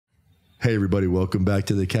Hey everybody, welcome back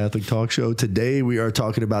to the Catholic Talk Show. Today we are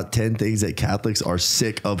talking about 10 things that Catholics are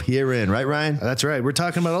sick of hearing. Right, Ryan? That's right. We're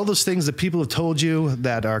talking about all those things that people have told you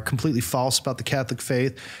that are completely false about the Catholic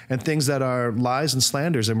faith and things that are lies and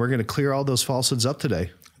slanders, and we're going to clear all those falsehoods up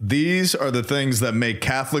today. These are the things that make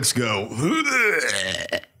Catholics go,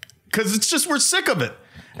 because it's just we're sick of it.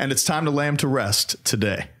 And it's time to lay them to rest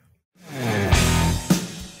today.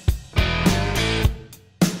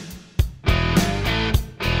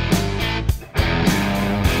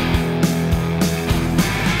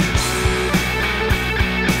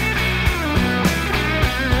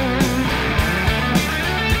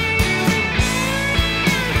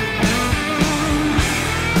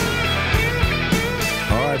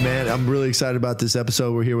 I'm really excited about this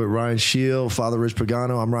episode. We're here with Ryan Shield, Father Rich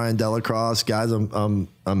Pagano. I'm Ryan Delacrosse. Guys, I'm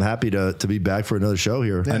happy to be back for another show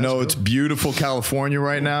here. I know it's beautiful California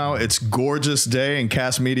right now. It's gorgeous day in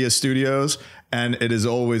Cast Media Studios, and it is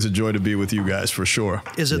always a joy to be with you guys for sure.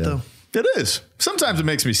 Is it though? It is. Sometimes it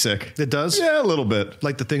makes me sick. It does? Yeah, a little bit.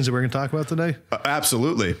 Like the things that we're going to talk about today?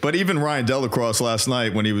 Absolutely. But even Ryan Delacrosse last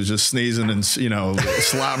night when he was just sneezing and,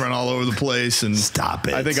 slobbering all over the place. And stop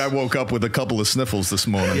it. I think I woke up with a couple of sniffles this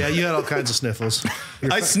morning. Yeah, you had all kinds of sniffles.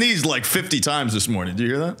 I sneezed like 50 times this morning. Do you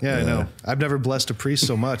hear that? Yeah, I know. I've never blessed a priest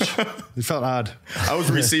so much. It felt odd. I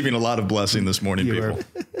was receiving a lot of blessing this morning, people.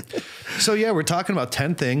 So, yeah, we're talking about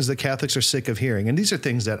 10 things that Catholics are sick of hearing. And these are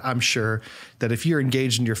things that I'm sure that if you're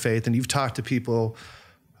engaged in your faith and you've talked to people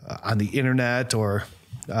on the internet or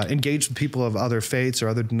engaged with people of other faiths or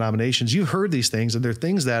other denominations, you've heard these things. And they're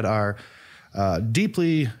things that are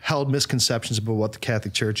deeply held misconceptions about what the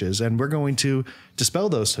Catholic Church is. And we're going to dispel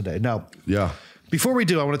those today. Now, before we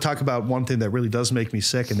do, I want to talk about one thing that really does make me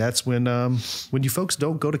sick. And that's when you folks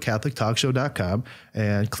don't go to CatholicTalkShow.com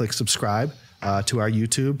and click subscribe to our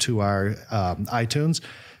YouTube, to our iTunes.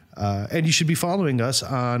 And you should be following us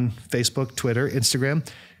on Facebook, Twitter, Instagram.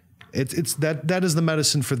 It's that is the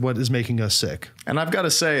medicine for what is making us sick. And I've got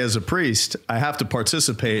to say, as a priest, I have to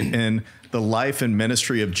participate in the life and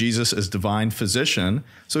ministry of Jesus as divine physician.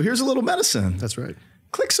 So here's a little medicine. That's right.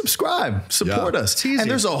 Click subscribe, support us. It's easy.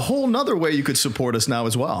 And there's a whole nother way you could support us now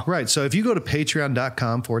as well. Right. So if you go to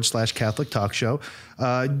patreon.com/Catholic Talk Show,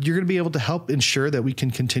 you're going to be able to help ensure that we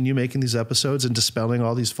can continue making these episodes and dispelling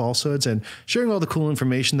all these falsehoods and sharing all the cool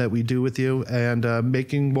information that we do with you and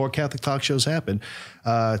making more Catholic talk shows happen.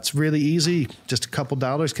 It's really easy. Just a couple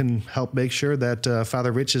dollars can help make sure that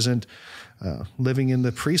Father Rich isn't living in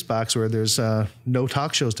the priest box where there's no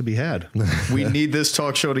talk shows to be had. We need this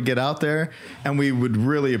talk show to get out there, and we would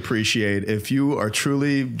really appreciate if you are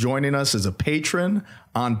truly joining us as a patron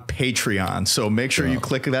on Patreon. So make sure you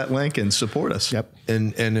click that link and support us. Yep.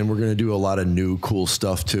 And then we're going to do a lot of new cool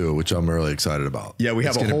stuff too, which I'm really excited about. Yeah, we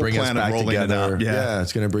have a whole plan of rolling it out. Yeah,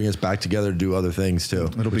 it's going to bring us back together to do other things too,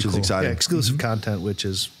 which is exciting. Yeah, exclusive content, which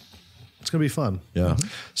is, it's going to be fun. Yeah.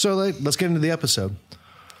 So let's get into the episode.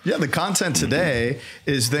 Yeah, the content today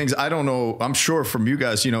is things I don't know. I'm sure from you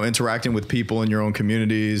guys, interacting with people in your own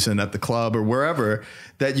communities and at the club or wherever,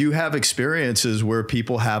 that you have experiences where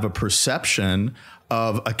people have a perception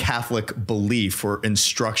of a Catholic belief or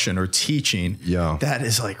instruction or teaching. Yeah. That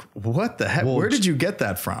is like, what the heck? Well, where did you get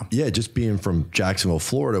that from? Yeah, just being from Jacksonville,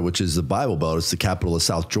 Florida, which is the Bible Belt. It's the capital of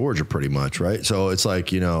South Georgia pretty much, right? So it's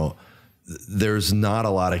like, there's not a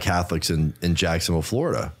lot of Catholics in Jacksonville,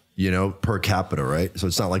 Florida. Per capita, right? So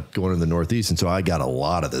it's not like going to the Northeast. And so I got a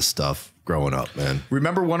lot of this stuff growing up, man.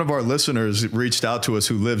 Remember one of our listeners reached out to us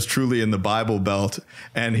who lives truly in the Bible Belt.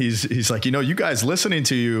 And he's like, you guys listening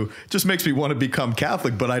to you just makes me want to become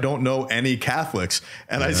Catholic, but I don't know any Catholics.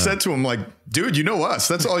 And I said to him, like, dude, you know us.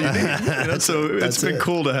 That's all you need. So it's been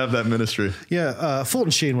cool to have that ministry. Yeah.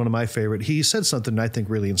 Fulton Sheen, one of my favorite, he said something I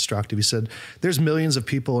think really instructive. He said, there's millions of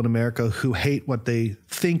people in America who hate what they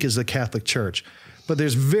think is the Catholic Church. But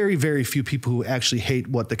there's very, very few people who actually hate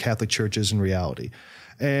what the Catholic Church is in reality.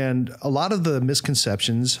 And a lot of the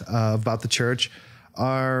misconceptions about the church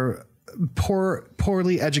are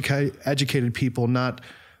poorly educated people not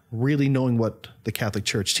really knowing what the Catholic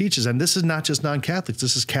Church teaches. And this is not just non-Catholics.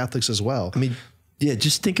 This is Catholics as well. I mean, yeah,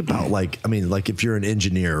 just think about like if you're an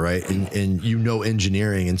engineer, right? And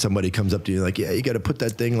engineering and somebody comes up to you like, yeah, you got to put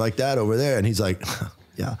that thing like that over there. And he's like...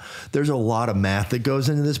 Yeah, there's a lot of math that goes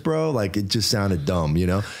into this, bro. Like, it just sounded dumb,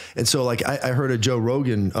 And so, like, I heard a Joe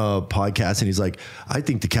Rogan podcast, and he's like, I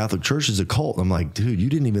think the Catholic Church is a cult. I'm like, dude, you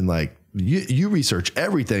didn't even like you research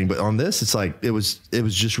everything, but on this, it's like it was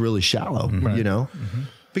just really shallow,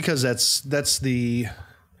 because that's the.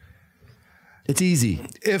 It's easy.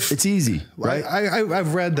 It's easy, right?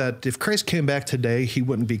 I've read that if Christ came back today, he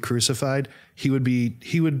wouldn't be crucified. He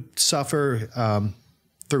would suffer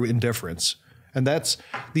through indifference. And that's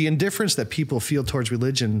the indifference that people feel towards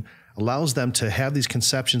religion allows them to have these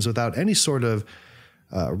conceptions without any sort of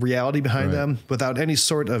reality behind them, without any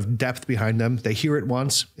sort of depth behind them. They hear it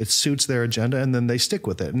once, it suits their agenda, and then they stick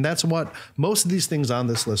with it. And that's what most of these things on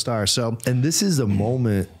this list are. So, and this is a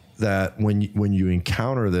moment that when you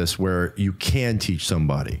encounter this, where you can teach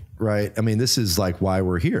somebody, right? I mean, this is like why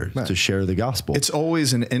we're here, to share the gospel. It's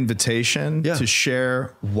always an invitation to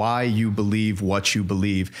share why you believe what you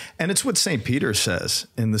believe. And it's what St. Peter says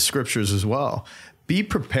in the scriptures as well. Be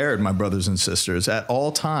prepared, my brothers and sisters, at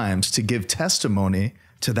all times to give testimony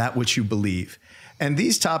to that which you believe. And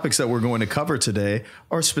these topics that we're going to cover today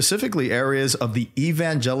are specifically areas of the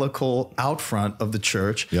evangelical outfront of the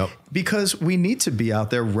church, because we need to be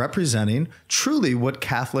out there representing truly what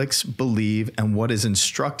Catholics believe and what is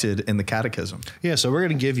instructed in the catechism. Yeah, so we're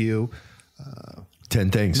going to give you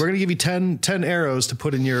 10 things. We're going to give you 10 arrows to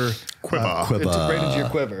put in your quiver. Right into your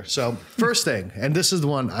quiver. So first thing, and this is the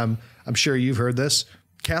one I'm sure you've heard this,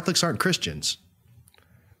 Catholics aren't Christians.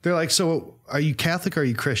 They're like, so are you Catholic or are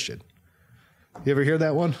you Christian? You ever hear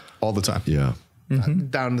that one? All the time. Yeah.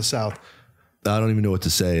 Down in the South. I don't even know what to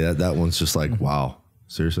say. That one's just like, wow.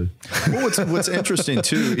 Seriously? Well, what's interesting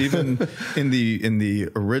too, even in the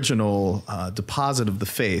original deposit of the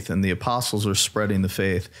faith, and the apostles are spreading the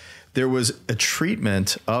faith, there was a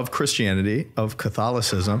treatment of Christianity, of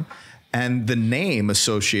Catholicism, and the name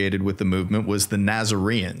associated with the movement was the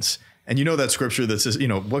Nazarenes. And you know that scripture that says,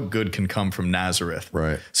 what good can come from Nazareth?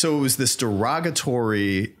 Right. So it was this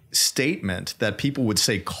derogatory statement that people would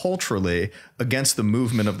say culturally against the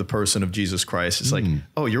movement of the person of Jesus Christ. It's like,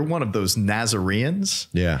 oh, you're one of those Nazarenes?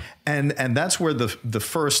 Yeah. And that's where the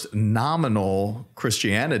first nominal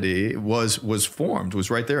Christianity was formed, was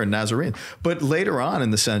right there in Nazarene. But later on in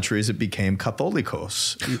the centuries, it became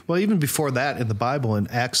Catholicos. Well, even before that, in the Bible, in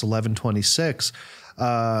Acts 11:26,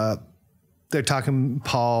 they're talking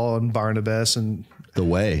Paul and Barnabas and the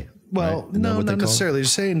way. Well, right? no, not necessarily. They're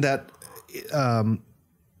saying that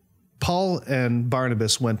Paul and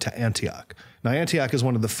Barnabas went to Antioch. Now, Antioch is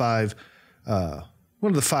one of the five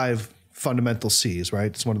fundamental sees, right?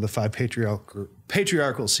 It's one of the five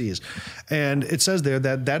patriarchal sees, and it says there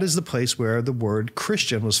that is the place where the word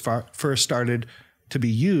Christian was first started to be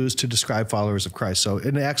used to describe followers of Christ. So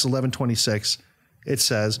in Acts 11:26, it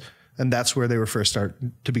says. And that's where they were first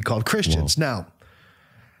started to be called Christians. Whoa. Now,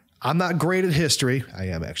 I'm not great at history. I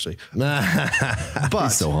am actually. But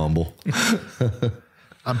he's so humble.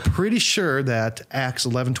 I'm pretty sure that Acts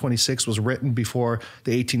 11:26 was written before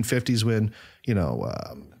the 1850s when,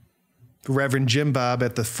 Reverend Jim Bob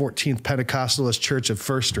at the 14th Pentecostalist Church of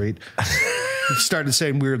First Street started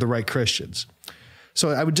saying we were the right Christians.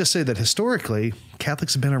 So I would just say that historically,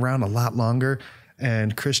 Catholics have been around a lot longer.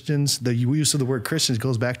 And Christians, the use of the word Christians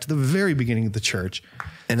goes back to the very beginning of the church.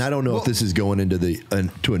 And I don't know if this is going into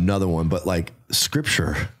to another one, but like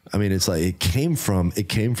scripture. I mean, it's like it came from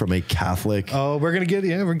a Catholic. Oh, we're gonna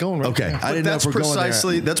we're going right. Okay, there. I didn't know if we're going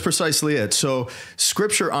there. That's precisely it. So,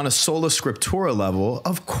 scripture on a sola scriptura level,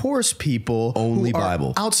 of course, people only who are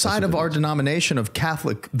Bible outside of our denomination of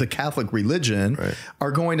the Catholic religion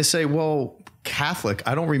are going to say, "Well, Catholic.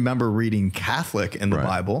 I don't remember reading Catholic in the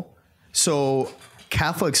Bible." So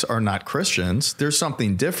Catholics are not Christians. There's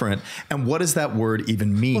something different. And what does that word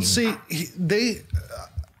even mean? Well, see, they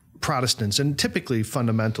Protestants and typically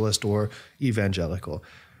fundamentalist or evangelical,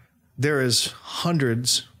 there is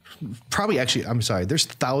hundreds, there's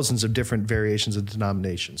thousands of different variations of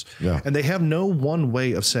denominations. Yeah. And they have no one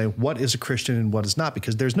way of saying what is a Christian and what is not,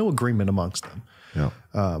 because there's no agreement amongst them. Yeah.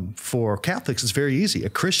 For Catholics, it's very easy. A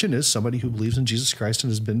Christian is somebody who believes in Jesus Christ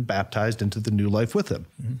and has been baptized into the new life with him.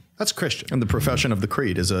 Mm-hmm. That's a Christian. And the profession of the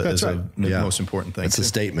creed is the most important thing. It's a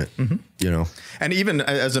statement, And even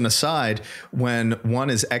as an aside, when one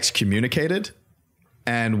is excommunicated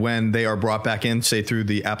and when they are brought back in, say through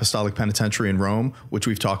the Apostolic Penitentiary in Rome, which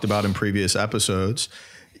we've talked about in previous episodes,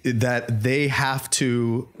 that they have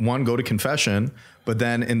to, one, go to confession, but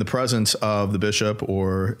then in the presence of the bishop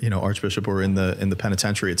or, archbishop, or in the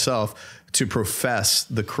penitentiary itself, to profess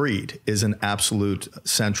the creed is an absolute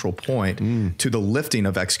central point to the lifting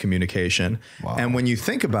of excommunication. Wow. And when you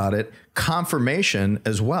think about it, confirmation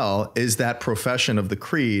as well is that profession of the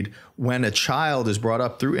creed when a child is brought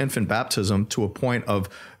up through infant baptism to a point of,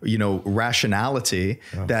 rationality,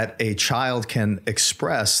 that a child can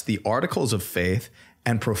express the articles of faith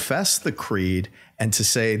and profess the creed, and to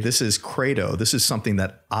say, this is credo, this is something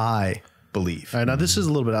that I believe. All right, now this is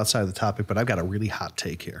a little bit outside of the topic, but I've got a really hot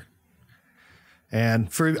take here.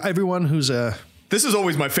 And for everyone who's this is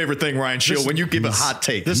always my favorite thing, Ryan Shield, when you give a hot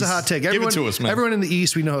take. This is a hot take. Give it to us, man. Everyone in the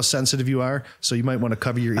East, we know how sensitive you are, so you might want to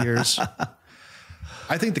cover your ears.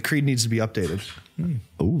 I think the creed needs to be updated.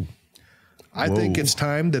 Ooh. I think it's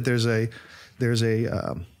time that there's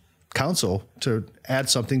a council to add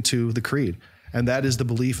something to the creed, and that is the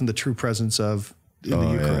belief in the true presence of in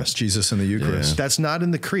the Eucharist. Jesus in the Eucharist. That's not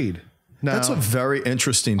in the creed. Now, That's a very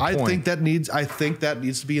interesting point. I think that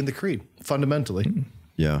needs to be in the creed fundamentally.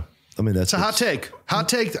 Yeah. I mean, It's a hot take. Hot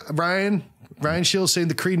take, Ryan. Ryan Shields saying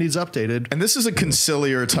the creed needs updated. And this is a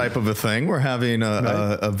conciliar type of a thing. We're having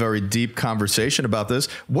a very deep conversation about this.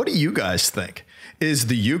 What do you guys think? Should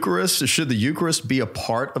the Eucharist be a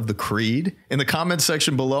part of the creed? In the comment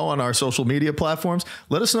section below on our social media platforms,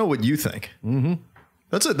 let us know what you think. Mm-hmm.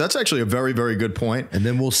 That's actually a very, very good point. And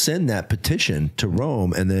then we'll send that petition to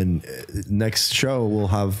Rome, and then next show we'll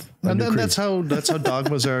have. And then that's how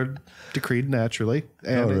dogmas are decreed naturally.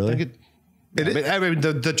 And really? I mean,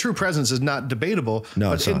 the true presence is not debatable. No,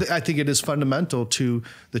 but it's not. I think it is fundamental to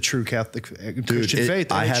the true Catholic Christian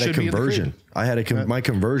faith. I had a conversion. My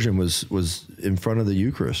conversion was in front of the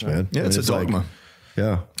Eucharist, man. Yeah, it's a dogma.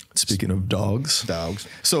 Yeah. Speaking of dogs.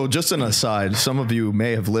 So just an aside, some of you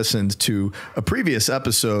may have listened to a previous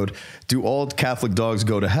episode, Do All Catholic Dogs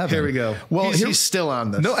Go to Heaven? Here we go. Well, he's still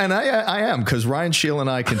on this. No, and I am, because Ryan Shield and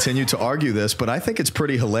I continue to argue this, but I think it's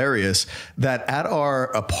pretty hilarious that at our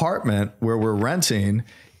apartment where we're renting,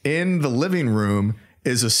 in the living room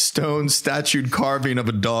is a stone statued carving of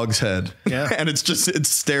a dog's head. Yeah. And it's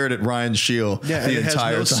stared at Ryan Shield the entire time. It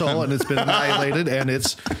has no soul, and it's been annihilated, and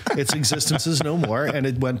its existence is no more, and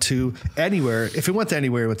it went to anywhere. If it went to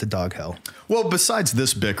anywhere, it went to dog hell. Well, besides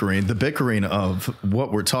this bickering, the bickering of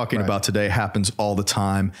what we're talking about today happens all the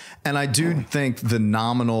time. And I do think the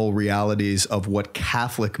nominal realities of what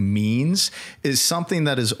Catholic means is something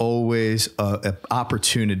that is always an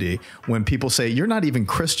opportunity. When people say, you're not even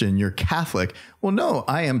Christian, you're Catholic. Well, no,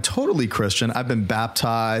 I am totally Christian. I've been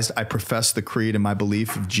baptized. I profess the creed and my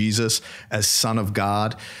belief of Jesus as Son of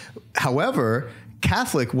God. However,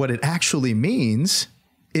 Catholic, what it actually means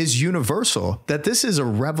is universal, that this is a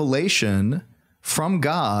revelation from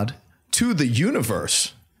God to the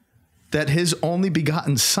universe, that his only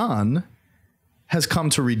begotten Son has come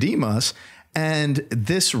to redeem us. And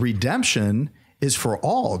this redemption is for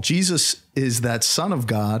all. Jesus is that Son of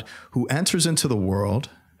God who enters into the world,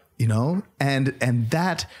 you know, and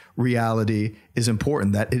that reality is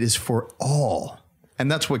important, that it is for all. And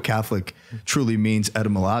that's what Catholic truly means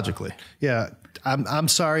etymologically. Yeah. I'm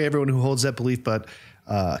sorry, everyone who holds that belief, but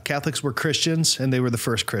Catholics were Christians, and they were the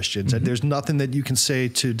first Christians. Mm-hmm. And there's nothing that you can say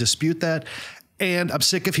to dispute that. And I'm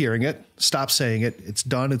sick of hearing it. Stop saying it. It's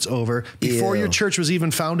done. It's over. Before your church was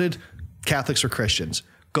even founded, Catholics were Christians.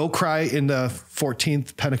 Go cry in the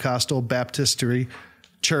 14th Pentecostal Baptistery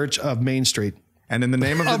Church of Main Street. And in the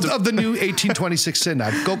name of the new 1826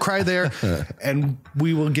 synod, go cry there, and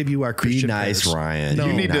we will give you our Christian Be nice, prayers. Ryan. No,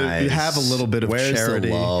 you need to have a little bit of charity.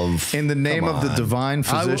 The love? In the name of the divine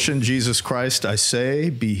physician, Jesus Christ, I say,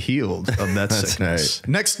 be healed of that sickness.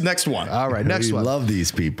 Right. Next one. All right, next one. Love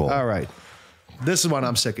these people. All right. This is one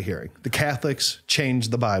I'm sick of hearing. The Catholics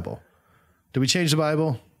changed the Bible. Did we change the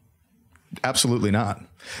Bible? Absolutely not.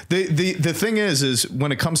 The thing is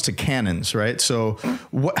when it comes to canons, right? So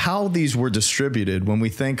how these were distributed, when we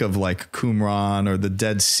think of like Qumran or the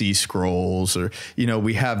Dead Sea Scrolls, or, you know,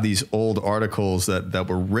 we have these old articles that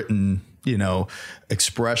were written, you know,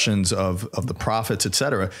 expressions of the prophets,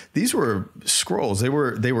 etc. These were scrolls. They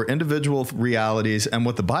were individual realities. And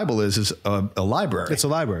what the Bible is a library. It's a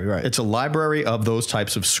library, right? It's a library of those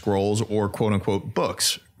types of scrolls, or quote unquote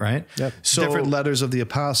books, right? Yep. So different letters of the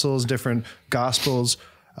apostles, different gospels.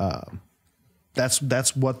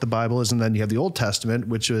 That's what the Bible is. And then you have the Old Testament,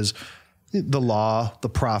 which is the law, the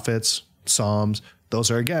prophets, Psalms. Those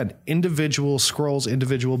are, again, individual scrolls,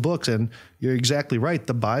 individual books. And you're exactly right.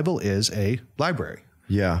 The Bible is a library.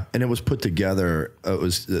 Yeah. And it was put together. It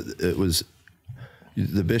was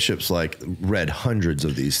the bishops like read hundreds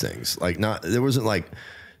of these things. Like there wasn't like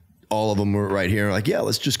all of them were right here. Like, yeah,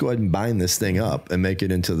 let's just go ahead and bind this thing up and make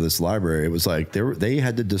it into this library. It was like they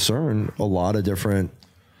had to discern a lot of different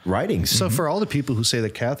writings. So for all the people who say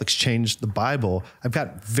that Catholics changed the Bible, I've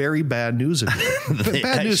got very bad news of you.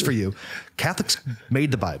 Bad news for you. Catholics made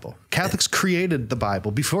the Bible. Catholics created the Bible.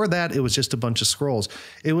 Before that, it was just a bunch of scrolls.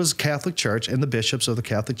 It was Catholic Church and the bishops of the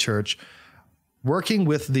Catholic Church working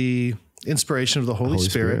with the inspiration of the Holy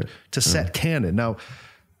Spirit to set canon. Now,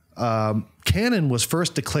 canon was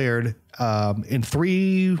first declared in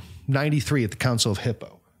 393 at the Council of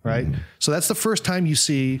Hippo, right? Mm-hmm. So that's the first time you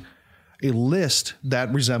see a list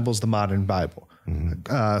that resembles the modern Bible.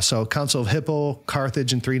 Mm-hmm. So Council of Hippo,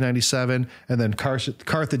 Carthage in 397, and then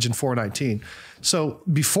Carthage in 419. So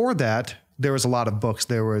before that, there was a lot of books.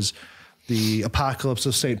 There was the Apocalypse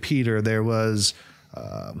of St. Peter. There was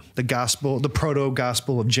the gospel, the proto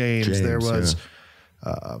gospel of James. There was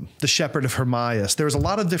the Shepherd of Hermias. There was a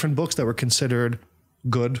lot of different books that were considered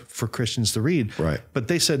good for Christians to read. Right. But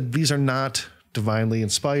they said these are not divinely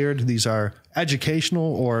inspired. These are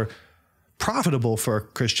educational or profitable for a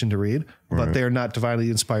Christian to read, but they are not divinely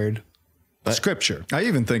inspired scripture. I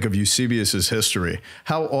even think of Eusebius's history.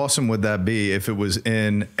 How awesome would that be if it was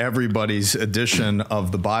in everybody's edition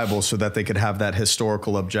of the Bible so that they could have that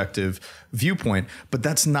historical objective viewpoint? But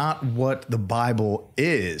that's not what the Bible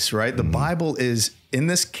is, right? The Bible is in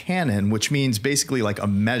this canon, which means basically like a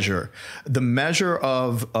measure, the measure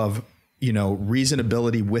of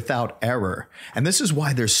reasonability without error. And this is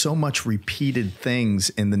why there's so much repeated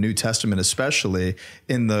things in the New Testament, especially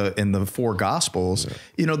in the four Gospels.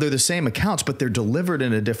 They're the same accounts, but they're delivered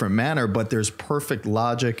in a different manner, but there's perfect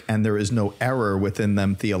logic and there is no error within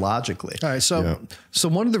them theologically. All right. So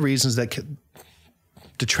one of the reasons that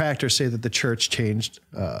detractors say that the church changed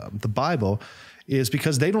the Bible is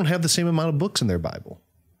because they don't have the same amount of books in their Bible.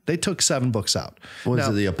 They took 7 books out. Was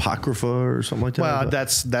it the Apocrypha or something like that? Well,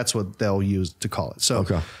 that's what they'll use to call it. So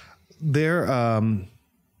they're,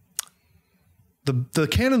 the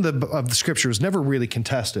canon of the scripture was never really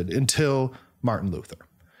contested until Martin Luther.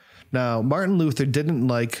 Now, Martin Luther didn't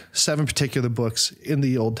like 7 particular books in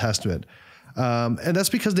the Old Testament. And that's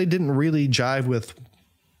because they didn't really jive with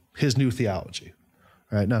his new theology.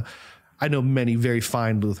 Right now, I know many very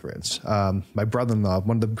fine Lutherans. My brother-in-law,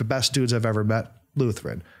 one of the best dudes I've ever met,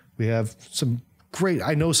 Lutheran. We have some great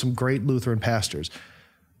Lutheran pastors,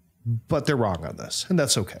 but they're wrong on this, and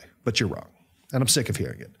that's okay, but you're wrong. And I'm sick of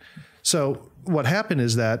hearing it. So what happened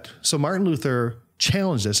is so Martin Luther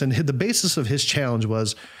challenged this, and the basis of his challenge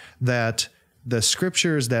was that the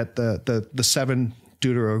scriptures, that the 7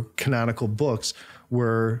 deuterocanonical books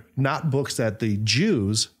were not books that the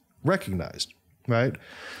Jews recognized, right?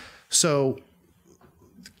 So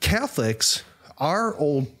Catholics, our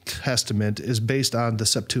Old Testament is based on the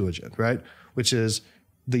Septuagint, right? Which is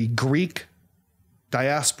the Greek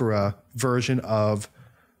diaspora version of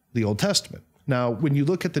the Old Testament. Now, when you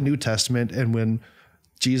look at the New Testament and when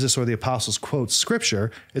Jesus or the apostles quote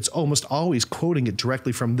scripture, it's almost always quoting it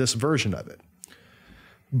directly from this version of it.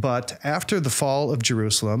 But after the fall of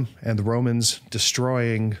Jerusalem and the Romans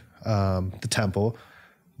destroying the temple,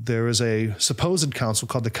 there was a supposed council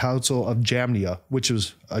called the Council of Jamnia, which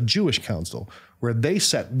was a Jewish council, where they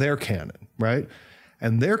set their canon, right?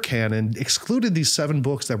 And their canon excluded these 7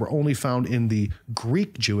 books that were only found in the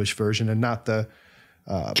Greek Jewish version and not the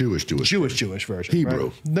Jewish version. Hebrew.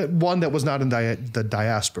 Right? The one that was not in the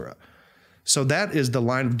diaspora. So that is the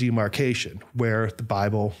line of demarcation where the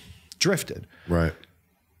Bible drifted. Right.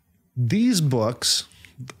 These books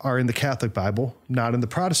are in the Catholic Bible, not in the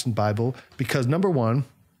Protestant Bible, because number one,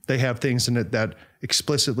 they have things in it that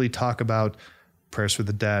explicitly talk about prayers for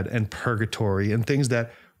the dead and purgatory and things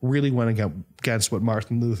that really went against what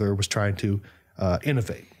Martin Luther was trying to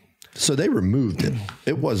innovate. So they removed it.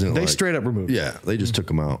 It wasn't They straight up removed it. Yeah, they just took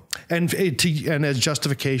them out. And as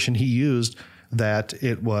justification, he used that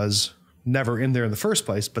it was never in there in the first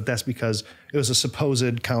place, but that's because it was a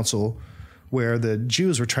supposed council where the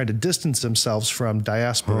Jews were trying to distance themselves from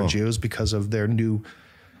diaspora Jews because of their new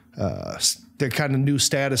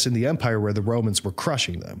status in the empire where the Romans were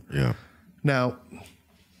crushing them. Yeah. Now,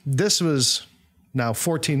 this was now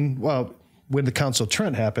when the Council of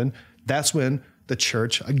Trent happened, that's when the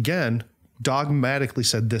church, again, dogmatically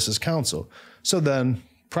said this is council. So then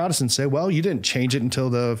Protestants say, well, you didn't change it until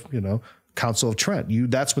the, Council of Trent.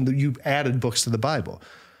 That's when you added books to the Bible.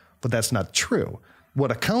 But that's not true. What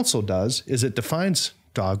a council does is it defines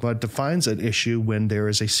dogma, it defines an issue when there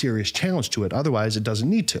is a serious challenge to it. Otherwise, it doesn't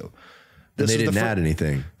need to. And they didn't add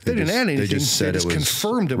anything. They didn't add anything. They just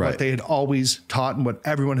confirmed what they had always taught and what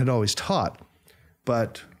everyone had always taught.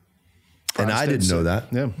 But and I didn't know that.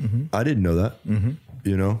 Yeah, mm-hmm. I didn't know that.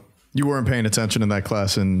 Mm-hmm. You weren't paying attention in that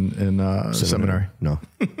class in seminary. No.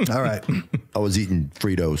 All right. I was eating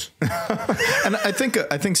Fritos. And I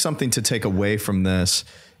think something to take away from this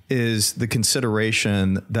is the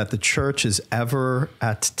consideration that the church is ever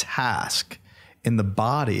at task in the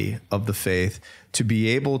body of the faith to be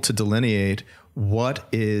able to delineate what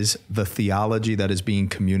is the theology that is being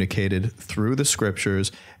communicated through the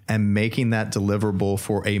scriptures and making that deliverable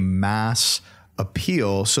for a mass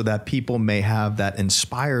appeal so that people may have that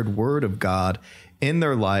inspired word of God in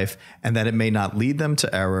their life and that it may not lead them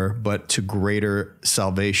to error, but to greater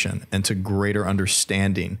salvation and to greater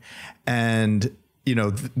understanding. And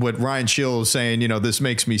what Ryan Schill is saying, this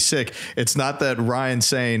makes me sick. It's not that Ryan's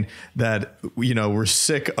saying that, we're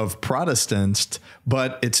sick of Protestants,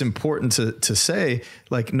 but it's important to say,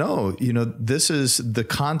 like, no, this is the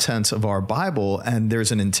contents of our Bible, and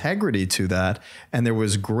there's an integrity to that. And there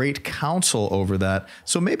was great counsel over that.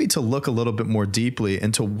 So maybe to look a little bit more deeply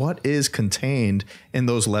into what is contained in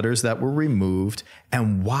those letters that were removed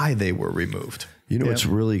and why they were removed. What's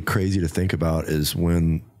really crazy to think about is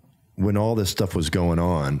when all this stuff was going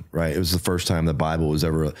on, right? It was the first time the Bible was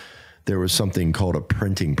ever, there was something called a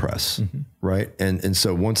printing press, right? And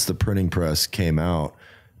so once the printing press came out,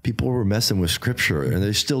 people were messing with scripture, and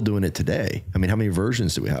they're still doing it today. I mean, how many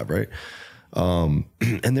versions do we have, right? And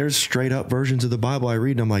there's straight up versions of the Bible I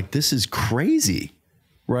read, and I'm like, this is crazy,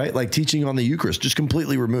 right? Like teaching on the Eucharist, just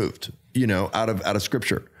completely removed, out of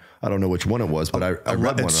scripture. I don't know which one it was, but I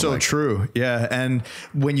read one. It's so true. Yeah. And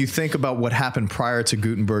when you think about what happened prior to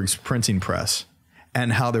Gutenberg's printing press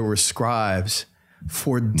and how there were scribes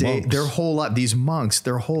for days, their whole life, these monks,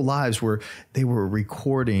 their whole lives they were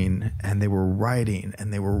recording and they were writing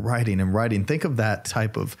and they were writing and writing. Think of that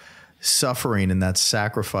type of suffering and that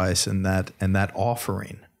sacrifice and that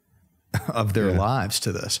offering of their lives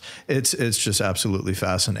to this. It's just absolutely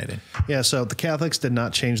fascinating. Yeah. So the Catholics did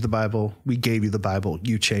not change the Bible. We gave you the Bible.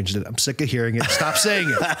 You changed it. I'm sick of hearing it. Stop saying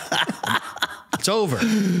it. It's over.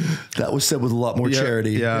 That was said with a lot more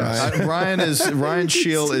charity. Yeah. Ryan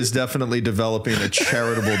Schill is definitely developing a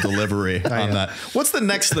charitable delivery on that. What's the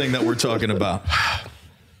next thing that we're talking about?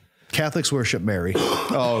 Catholics worship Mary.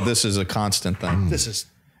 Oh, this is a constant thing. This is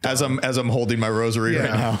as I'm holding my rosary right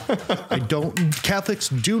now. Catholics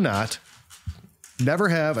do not, never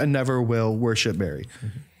have, and never will worship Mary.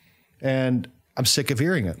 And I'm sick of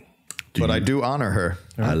hearing it. But I do honor her.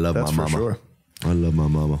 I love my mama. Sure. I love my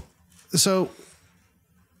mama. So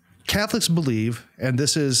Catholics believe, and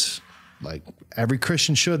this is like every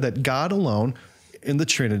Christian should, that God alone in the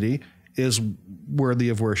Trinity is worthy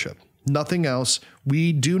of worship. Nothing else.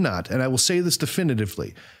 We do not. And I will say this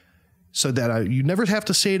definitively, so that you never have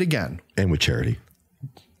to say it again. And with charity.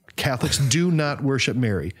 Catholics do not worship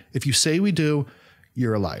Mary. If you say we do,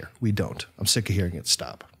 you're a liar. We don't. I'm sick of hearing it.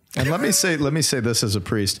 Stop. And let me say this as a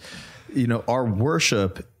priest. Our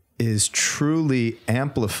worship is truly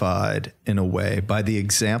amplified in a way by the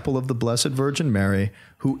example of the Blessed Virgin Mary,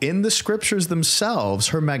 who in the scriptures themselves,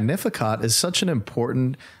 her Magnificat is such an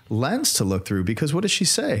important lens to look through, because what does she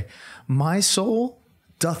say? My soul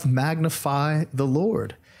doth magnify the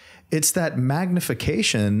Lord. It's that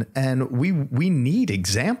magnification, and we need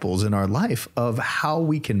examples in our life of how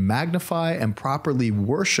we can magnify and properly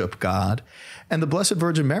worship God. And the Blessed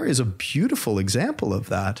Virgin Mary is a beautiful example of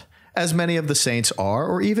that, as many of the saints are,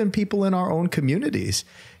 or even people in our own communities,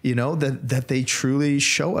 that they truly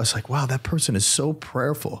show us like, wow, that person is so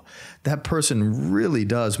prayerful. That person really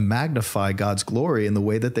does magnify God's glory in the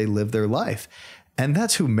way that they live their life. And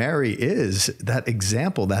that's who Mary is, that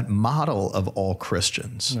example, that model of all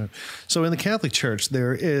Christians. Right. So in the Catholic Church,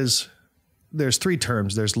 there's three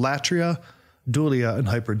terms. There's latria, dulia, and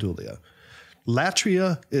hyperdulia.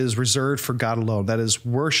 Latria is reserved for God alone. That is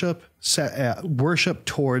worship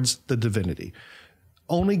towards the divinity.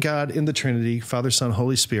 Only God in the Trinity, Father, Son,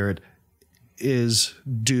 Holy Spirit, is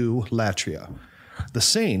due latria. The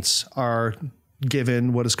saints are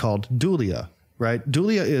given what is called dulia. Right?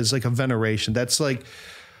 Dulia is like a veneration. That's like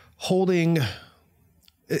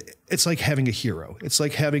it's like having a hero. It's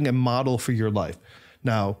like having a model for your life.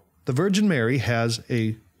 Now, the Virgin Mary has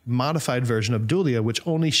a modified version of dulia, which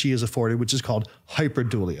only she is afforded, which is called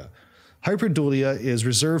hyperdulia. Hyperdulia is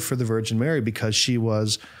reserved for the Virgin Mary because she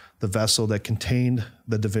was the vessel that contained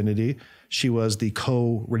the divinity. She was the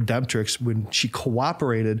co-redemptrix when she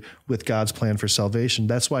cooperated with God's plan for salvation.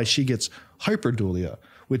 That's why she gets hyperdulia,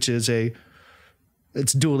 which is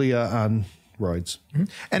it's dulia on roids.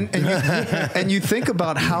 And you think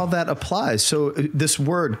about how that applies. So this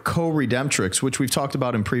word co-redemptrix, which we've talked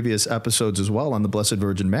about in previous episodes as well on the Blessed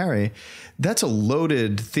Virgin Mary, that's a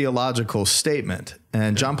loaded theological statement.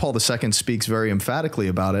 And John Paul II speaks very emphatically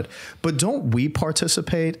about it. But don't we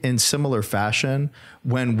participate in similar fashion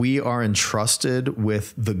when we are entrusted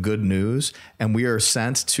with the good news and we are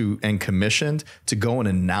sent to and commissioned to go and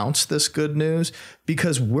announce this good news?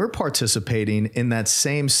 Because we're participating in that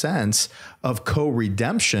same sense of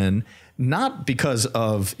co-redemption, not because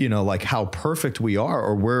of, like how perfect we are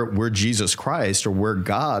or we're Jesus Christ or we're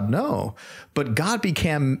God. No, but God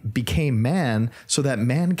became man so that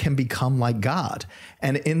man can become like God.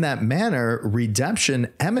 And in that manner,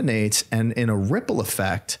 redemption emanates and in a ripple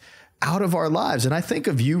effect out of our lives. And I think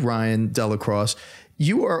of you, Ryan Delacroix,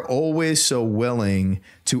 you are always so willing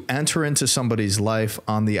to enter into somebody's life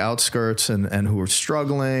on the outskirts and who are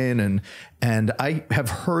struggling. And I have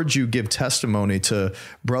heard you give testimony to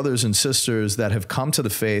brothers and sisters that have come to the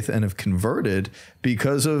faith and have converted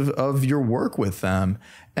because of your work with them.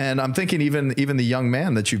 And I'm thinking even the young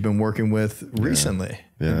man that you've been working with recently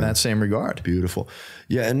in that same regard. Beautiful.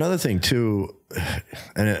 Yeah. Another thing too,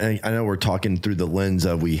 and I know we're talking through the lens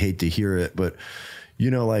of we hate to hear it, but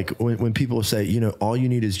like when people say, all you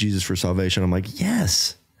need is Jesus for salvation, I'm like,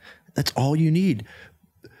 yes, that's all you need.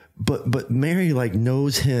 But Mary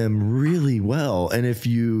knows him really well. And if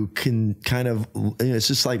you can kind of, it's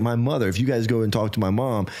just like my mother, if you guys go and talk to my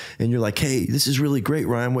mom and you're like, hey, this is really great,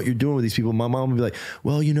 Ryan, what you're doing with these people. My mom would be like,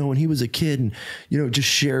 well, when he was a kid and, just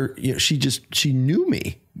share, she knew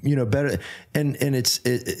me, better. And it's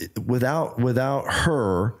without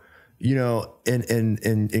her,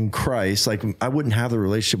 in Christ, I wouldn't have the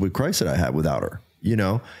relationship with Christ that I had without her.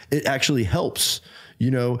 It actually helps,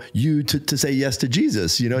 you to say yes to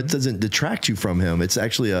Jesus. It doesn't detract you from him. It's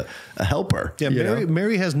actually a helper. Yeah.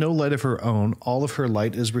 Mary has no light of her own. All of her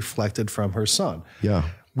light is reflected from her son. Yeah.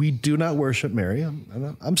 We do not worship Mary.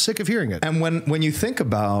 I'm sick of hearing it. And when you think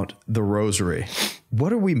about the rosary,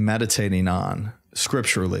 what are we meditating on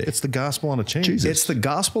scripturally? It's the gospel on a chain. Jesus. It's the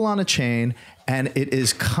gospel on a chain, and it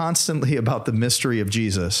is constantly about the mystery of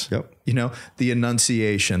Jesus. Yep. The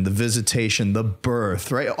annunciation, the visitation, the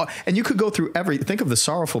birth, right? And you could go through think of the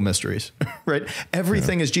sorrowful mysteries, right?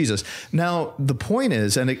 Everything is Jesus. Now, the point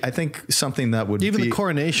is, and I think something that would even the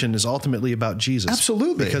coronation is ultimately about Jesus.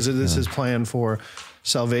 Absolutely. Because it is his plan for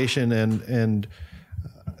salvation and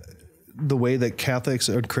the way that Catholics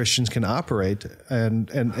or Christians can operate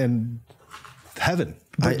and heaven.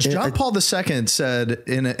 But John Paul II said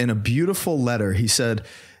in a beautiful letter, he said,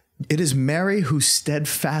 it is Mary who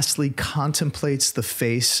steadfastly contemplates the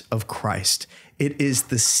face of Christ. It is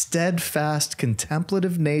the steadfast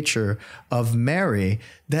contemplative nature of Mary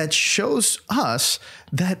that shows us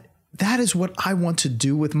that is what I want to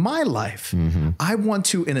do with my life. Mm-hmm. I want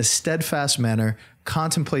to, in a steadfast manner,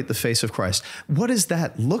 contemplate the face of Christ. What does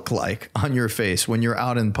that look like on your face when you're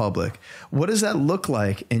out in public? What does that look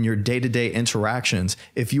like in your day-to-day interactions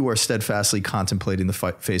if you are steadfastly contemplating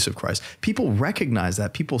the face of Christ? People recognize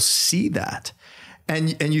that. People see that.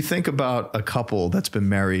 And you think about a couple that's been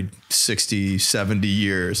married 60, 70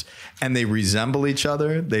 years, and they resemble each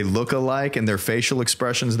other. They look alike, and their facial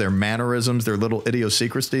expressions, their mannerisms, their little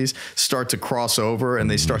idiosyncrasies start to cross over, and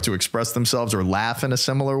they start to express themselves or laugh in a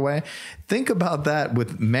similar way. Think about that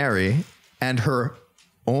with Mary and her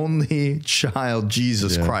only child,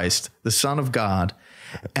 Jesus Christ, the Son of God.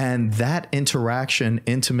 And that interaction,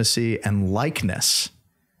 intimacy, and likeness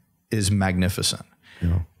is magnificent.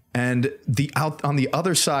 Yeah. And on the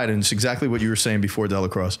other side, and it's exactly what you were saying before,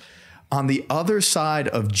 Delacroix, on the other side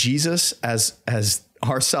of Jesus as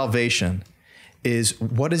our salvation is,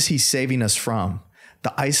 what is he saving us from?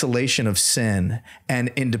 The isolation of sin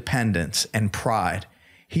and independence and pride.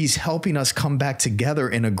 He's helping us come back together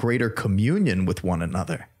in a greater communion with one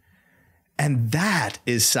another. And that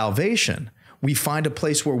is salvation. We find a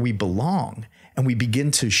place where we belong. And we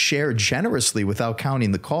begin to share generously without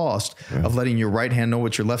counting the cost of letting your right hand know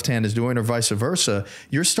what your left hand is doing, or vice versa.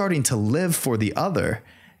 You're starting to live for the other.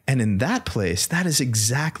 And in that place, that is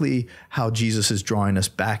exactly how Jesus is drawing us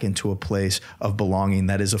back into a place of belonging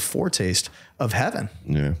that is a foretaste of heaven.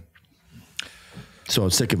 Yeah. So I'm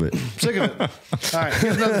sick of it. Sick of it. All right.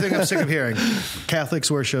 Here's another thing I'm sick of hearing. Catholics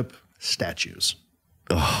worship statues.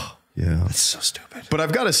 Oh. Yeah. It's so stupid. But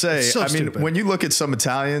I've got to say, when you look at some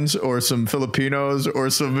Italians or some Filipinos or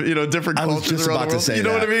some, different cultures around the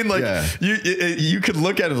world, what I mean? You could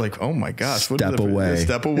look at it like, oh my gosh. Step away.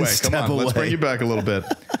 Step away. Come on, let's bring you back a little bit.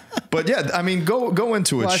 But yeah, go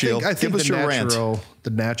into it, Shield. I think Give us your rant. The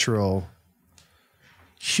natural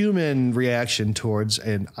human reaction towards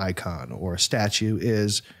an icon or a statue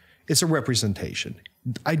is it's a representation.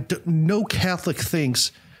 No Catholic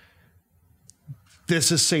thinks this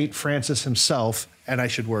is St. Francis himself, and I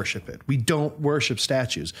should worship it. We don't worship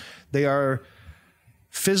statues. They are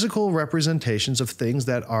physical representations of things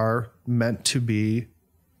that are meant to be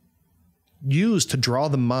used to draw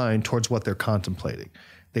the mind towards what they're contemplating.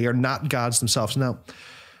 They are not gods themselves. Now,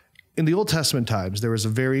 in the Old Testament times, there was a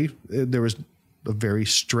very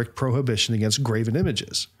strict prohibition against graven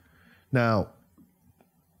images. Now,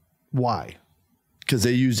 why? Because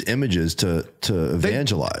they used images to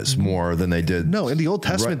evangelize more than they did. No, in the Old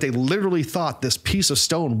Testament, they literally thought this piece of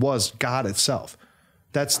stone was God itself.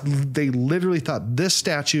 They literally thought this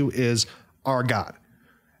statue is our God.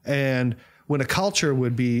 And when a culture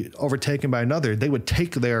would be overtaken by another, they would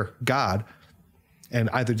take their God and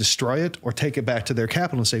either destroy it or take it back to their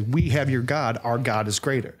capital and say, we have your God, our God is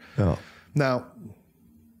greater. Oh. Now,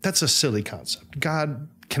 that's a silly concept. God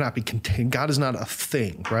cannot be contained. God is not a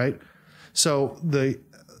thing, right? So the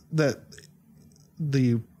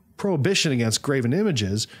prohibition against graven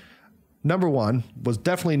images, number one, was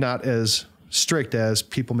definitely not as strict as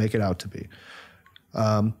people make it out to be.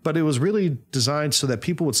 But it was really designed so that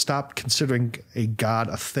people would stop considering a God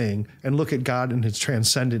a thing and look at God in his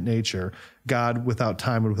transcendent nature, God without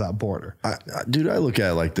time and without border. Dude, I look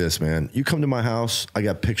at it like this, man. You come to my house, I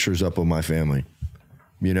got pictures up of my family.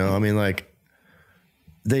 You know, I mean, like,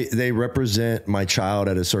 they represent my child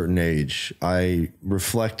at a certain age. I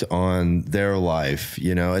reflect on their life.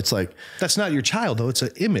 You know, it's like, that's not your child, though. It's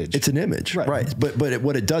an image. It's an image, right? But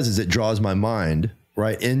what it does is it draws my mind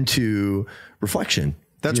right into reflection.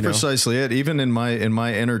 That's precisely it. Even in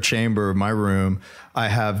my inner chamber of my room, I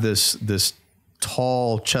have this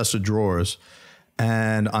tall chest of drawers,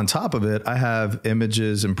 and on top of it, I have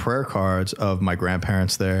images and prayer cards of my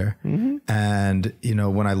grandparents there. Mm-hmm. And, you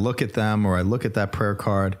know, when I look at them or I look at that prayer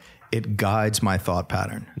card, it guides my thought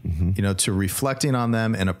pattern, you know, to reflecting on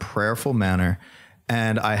them in a prayerful manner.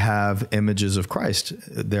 And I have images of Christ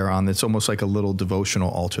there on. It's almost like a little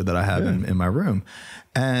devotional altar that I have in my room.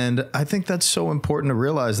 And I think that's so important to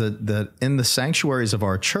realize that in the sanctuaries of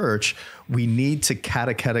our church, we need to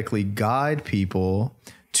catechetically guide people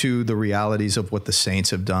to the realities of what the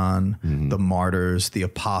saints have done, the martyrs, the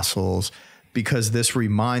apostles, because this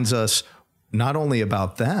reminds us not only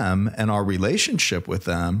about them and our relationship with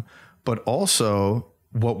them, but also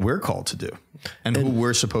what we're called to do and who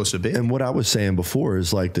we're supposed to be. And what I was saying before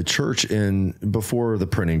is like the church before the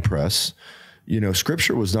printing press, you know,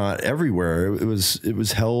 scripture was not everywhere. It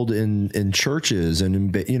was held in churches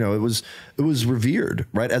and it was revered,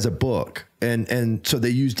 right, as a book. And so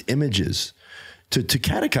they used images to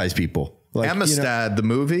catechize people. Like, Amistad, the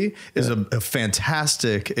movie, is a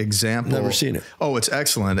fantastic example. Never seen it. Oh, it's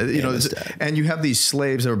excellent. You know, and you have these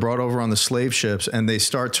slaves that are brought over on the slave ships, and they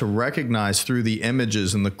start to recognize through the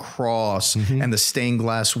images and the cross and the stained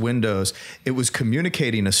glass windows. It was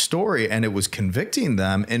communicating a story, and it was convicting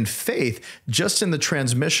them in faith, just in the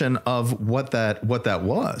transmission of what that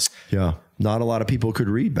was. Yeah, not a lot of people could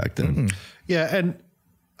read back then. Yeah, and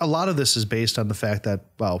a lot of this is based on the fact that,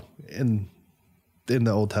 well, in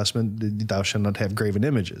the Old Testament, thou shalt not have graven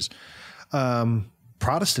images.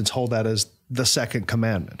 Protestants hold that as the second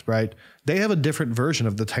commandment, right? They have a different version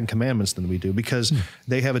of the 10 Commandments than we do because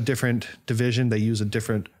they have a different division. They use a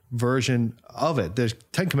different version of it. The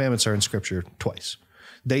 10 Commandments are in Scripture twice.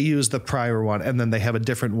 They use the prior one, and then they have a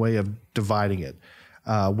different way of dividing it.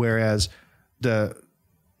 Whereas the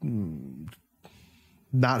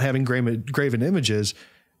not having graven images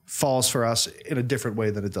falls for us in a different way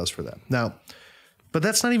than it does for them. Now, but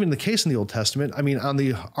that's not even the case in the Old Testament. I mean, on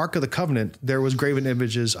the Ark of the Covenant, there was graven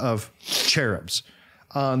images of cherubs.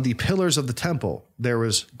 On the pillars of the temple, there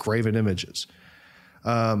was graven images.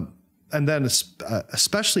 And then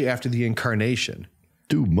especially after the incarnation.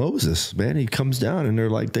 Dude, Moses, man, he comes down and they're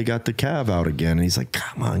like, they got the calf out again. And he's like,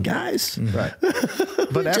 come on, guys. Right.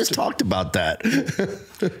 But we just talked about that.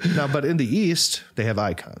 Now, but in the East, they have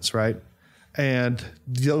icons, right? And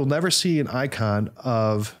you'll never see an icon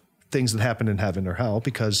of things that happen in heaven or hell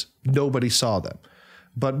because nobody saw them.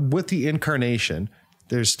 But with the incarnation,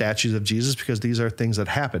 there's statues of Jesus because these are things that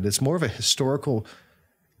happened. It's more of a historical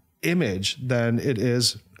image than it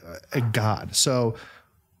is a God. So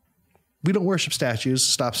we don't worship statues.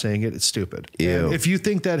 Stop saying it. It's stupid. And if you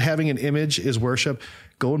think that having an image is worship,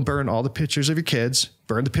 go and burn all the pictures of your kids,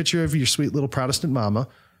 burn the picture of your sweet little Protestant mama,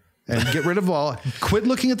 and get rid of all. Quit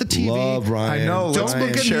looking at the TV. Love Ryan. I know. Don't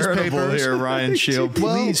look at newspapers. Here, Ryan Shield.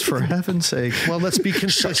 Please, for heaven's sake. Well, let's be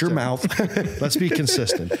consistent. Shut your mouth. Let's be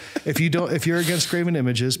consistent. If you're against graven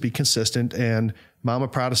images, be consistent. And Mama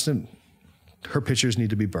Protestant, her pictures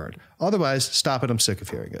need to be burned. Otherwise, stop it. I'm sick of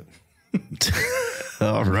hearing it.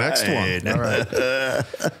 All right. Next one. All right.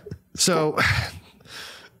 So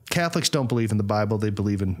Catholics don't believe in the Bible. They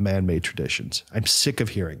believe in man-made traditions. I'm sick of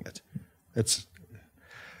hearing it.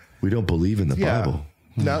 We don't believe in the Bible.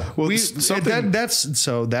 No,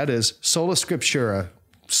 that is sola scriptura.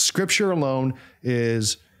 Scripture alone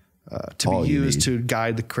is to be used to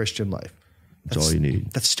guide the Christian life. That's all you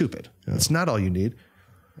need. That's stupid. Yeah. It's not all you need.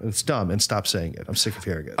 It's dumb, and stop saying it. I'm sick of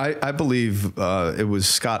hearing it. I believe it was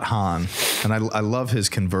Scott Hahn, and I love his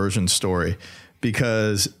conversion story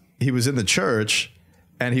because he was in the church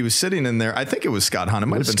and he was sitting in there. I think it was Scott Hahn. It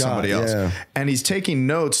might have been somebody else. Yeah. And he's taking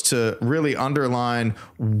notes to really underline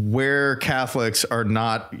where Catholics are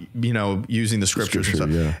not, using the scriptures and stuff.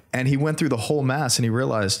 Yeah. And he went through the whole mass and he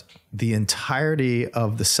realized the entirety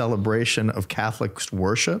of the celebration of Catholic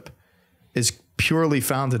worship is purely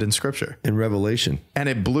founded in scripture. In Revelation. And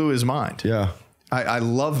it blew his mind. Yeah. I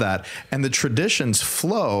love that. And the traditions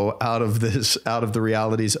flow out of the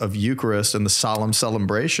realities of Eucharist and the solemn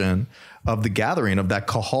celebration of the gathering of that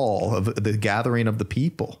kahal, of the gathering of the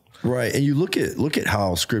people. Right. And you look at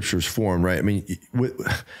how scripture's formed, right? I mean,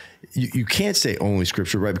 you can't say only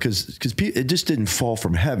scripture, right? Because it just didn't fall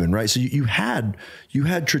from heaven, right? So you had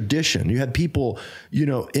tradition, you had people,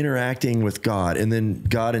 interacting with God, and then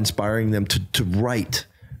God inspiring them to write.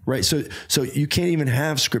 Right. So you can't even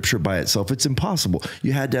have scripture by itself. It's impossible.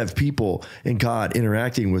 You had to have people and God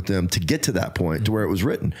interacting with them to get to that point to where it was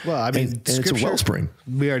written. Well, I mean, and it's a wellspring.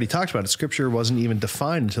 We already talked about it. Scripture wasn't even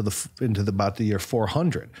defined until about the year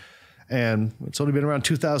 400. And it's only been around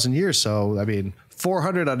 2,000 years. So, I mean,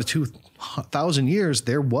 400 out of 2,000 years,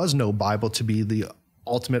 there was no Bible to be the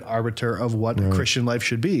ultimate arbiter of what Christian life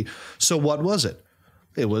should be. So what was it?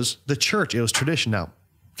 It was the church. It was tradition. Now,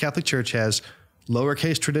 Catholic Church has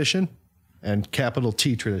lowercase tradition and capital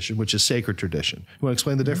T tradition, which is sacred tradition. You want to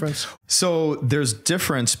explain the difference? So there's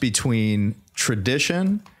difference between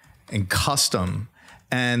tradition and custom,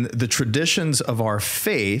 and the traditions of our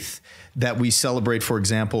faith that we celebrate, for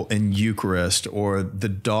example, in Eucharist, or the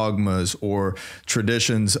dogmas or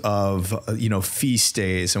traditions of, feast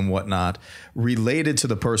days and whatnot, related to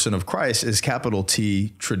the person of Christ, is capital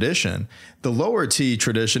T tradition. The lower T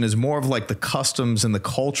tradition is more of like the customs and the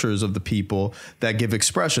cultures of the people that give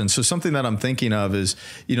expression. So something that I'm thinking of is,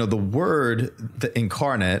 the word, the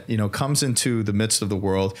incarnate, comes into the midst of the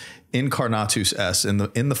world. Incarnatus est,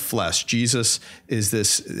 in the flesh. Jesus is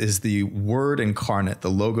the word incarnate, the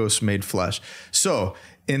logos made flesh. So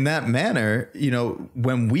in that manner,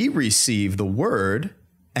 when we receive the word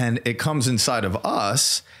and it comes inside of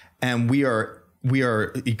us, and we are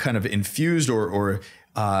kind of infused, or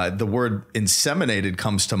the word inseminated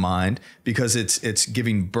comes to mind, because it's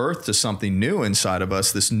giving birth to something new inside of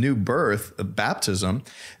us, this new birth, baptism.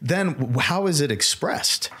 Then how is it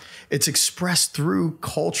expressed? It's expressed through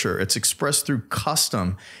culture. It's expressed through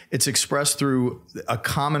custom. It's expressed through a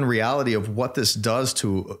common reality of what this does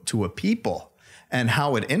to a people and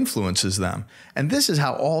how it influences them. And this is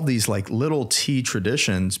how all these like little T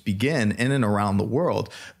traditions begin in and around the world.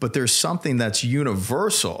 But there's something that's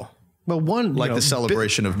universal. Well, the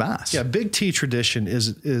celebration of Mass. Yeah, big T tradition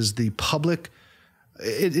is the public.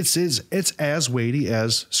 It's as weighty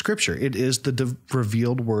as Scripture. It is the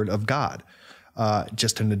revealed Word of God,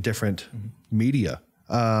 just in a different media.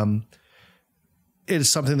 It is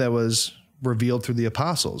something that was revealed through the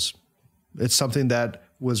apostles. It's something that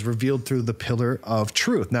was revealed through the pillar of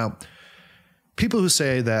truth. Now, people who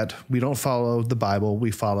say that we don't follow the Bible,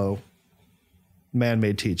 we follow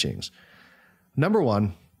man-made teachings. Number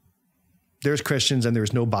one, there's Christians and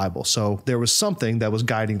there's no Bible. So there was something that was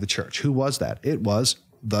guiding the church. Who was that? It was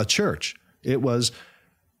the church. It was,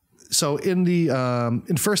 so in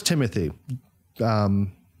 1 Timothy,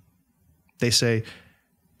 they say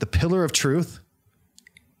the pillar of truth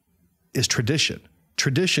is tradition.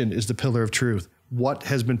 Tradition is the pillar of truth. What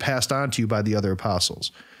has been passed on to you by the other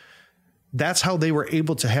apostles. That's how they were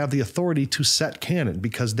able to have the authority to set canon,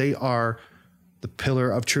 because they are the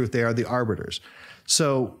pillar of truth. They are the arbiters.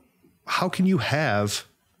 So how can you have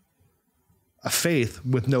a faith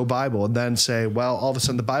with no Bible and then say, well, all of a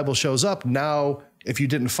sudden the Bible shows up. Now, if you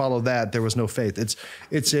didn't follow that, there was no faith. The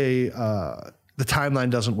timeline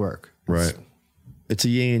doesn't work. Right. It's a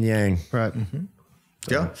yin and yang. Right. Mm-hmm.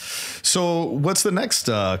 Yeah. So what's the next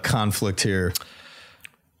conflict here,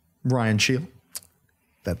 Ryan Shield?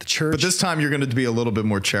 That the church. But this time you're going to be a little bit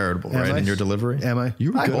more charitable, right, in your delivery. Am I?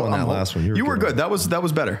 You were good on that last one. You were good. That was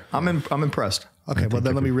better. I'm impressed. Okay, well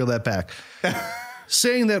then let me reel that back.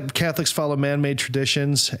 Saying that Catholics follow man-made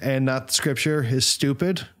traditions and not Scripture is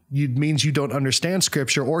stupid. It means you don't understand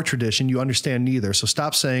Scripture or tradition. You understand neither. So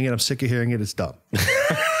stop saying it. I'm sick of hearing it. It's dumb.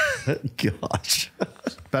 Gosh.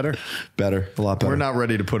 Better? Better. A lot better. We're not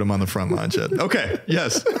ready to put him on the front lines yet. Okay.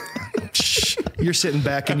 Yes. You're sitting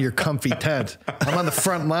back in your comfy tent. I'm on the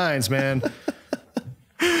front lines, man.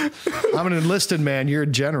 I'm an enlisted man. You're a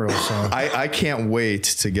general. So I can't wait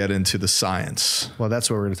to get into the science. Well, that's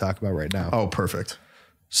what we're going to talk about right now. Oh, perfect.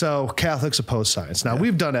 So Catholics oppose science. Now,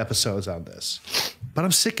 we've done episodes on this, but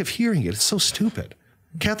I'm sick of hearing it. It's so stupid.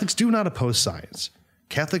 Catholics do not oppose science.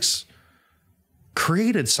 Catholics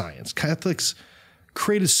created science. Catholics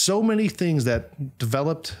created so many things that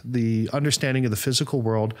developed the understanding of the physical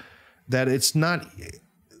world that it's not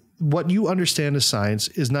what you understand as science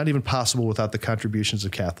is not even possible without the contributions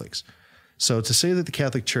of Catholics. So to say that the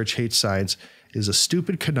Catholic Church hates science is a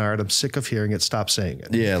stupid canard. I'm sick of hearing it. Stop saying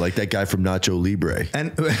it. Yeah, like that guy from Nacho Libre.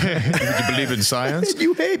 And you believe in science?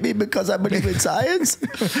 You hate me because I believe in science?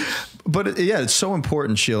 But yeah, it's so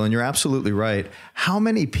important, Sheila, and you're absolutely right. How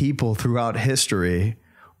many people throughout history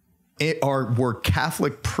were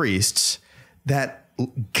Catholic priests that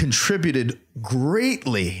contributed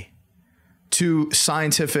greatly to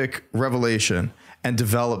scientific revelation and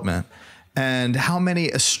development? And how many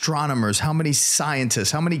astronomers, how many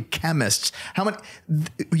scientists, how many chemists,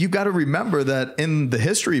 you've got to remember that in the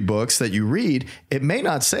history books that you read, it may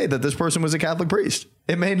not say that this person was a Catholic priest.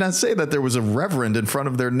 It may not say that there was a reverend in front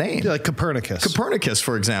of their name. Yeah, like Copernicus. Copernicus,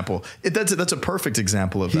 for example. That's a perfect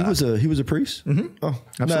example of that. He was a priest? Mm-hmm. Oh,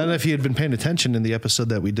 absolutely. And if you had been paying attention in the episode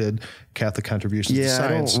that we did, Catholic contributions to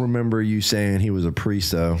science. I don't remember you saying he was a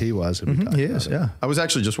priest, though. He was. Mm-hmm. He is, yeah. I was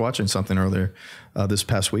actually just watching something earlier this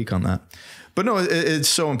past week on that. But no, it's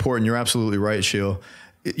so important. You're absolutely right, Sheil.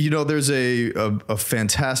 You know, there's a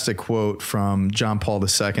fantastic quote from John Paul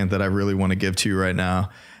II that I really want to give to you right now.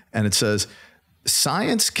 And it says,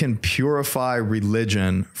 "Science can purify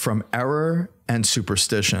religion from error and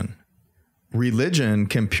superstition. Religion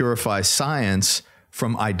can purify science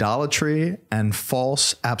from idolatry and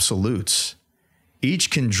false absolutes. Each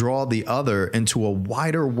can draw the other into a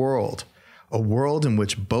wider world, a world in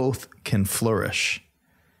which both can flourish."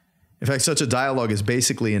 In fact, such a dialogue is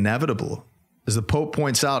basically inevitable. As the Pope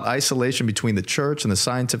points out, isolation between the church and the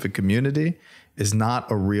scientific community is not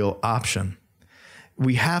a real option.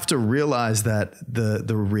 We have to realize that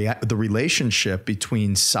the relationship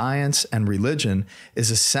between science and religion is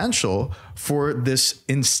essential for this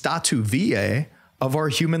in statu viae of our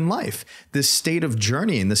human life, this state of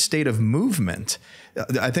journeying, the state of movement.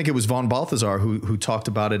 I think it was von Balthasar who talked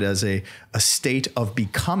about it as a state of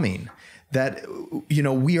becoming. That, you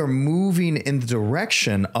know, we are moving in the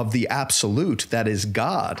direction of the absolute that is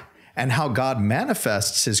God, and how God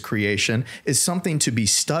manifests his creation is something to be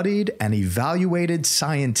studied and evaluated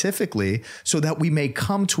scientifically so that we may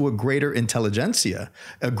come to a greater intelligentsia,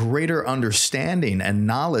 a greater understanding and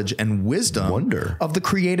knowledge and wisdom of the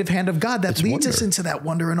creative hand of God that leads us into that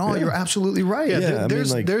wonder and awe. You're absolutely right. Yeah,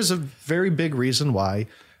 there's a very big reason why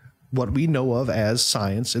what we know of as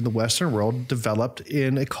science in the Western world developed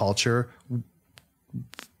in a culture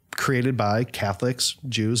created by Catholics,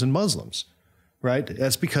 Jews, and Muslims, right?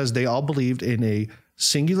 That's because they all believed in a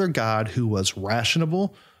singular God who was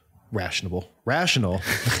rational,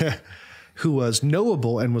 who was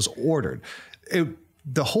knowable and was ordered.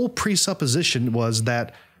 The whole presupposition was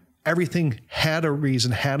that everything had a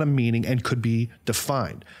reason, had a meaning, and could be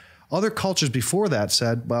defined. Other cultures before that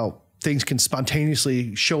said, well, things can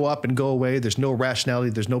spontaneously show up and go away. There's no rationality.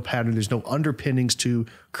 There's no pattern. There's no underpinnings to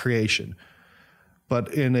creation.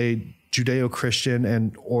 But in a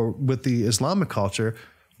Judeo-Christian or with the Islamic culture,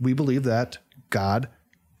 we believe that God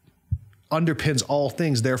underpins all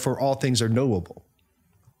things. Therefore, all things are knowable.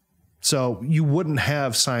 So you wouldn't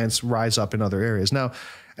have science rise up in other areas. Now,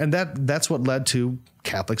 and that's what led to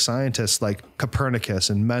Catholic scientists like Copernicus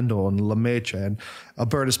and Mendel and Lemaitre and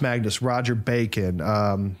Albertus Magnus, Roger Bacon,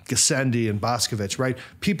 Gassendi and Boscovich, right?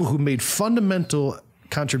 People who made fundamental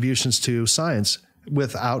contributions to science,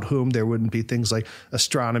 without whom there wouldn't be things like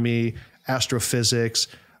astronomy, astrophysics,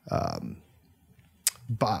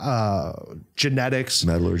 genetics,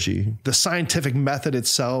 metallurgy, the scientific method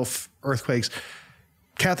itself, earthquakes.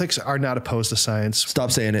 Catholics are not opposed to science.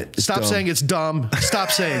 Stop saying it. Stop saying it's dumb.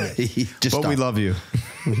 Stop saying it. But we love you.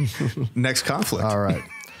 Next conflict. All right.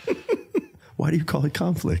 Why do you call it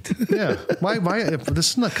conflict? Yeah. Why? If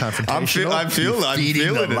this is not confrontational. I'm feeling it.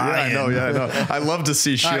 Yeah, I know. I love to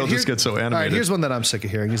see Shield just get so animated. All right, here's one that I'm sick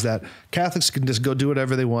of hearing is that Catholics can just go do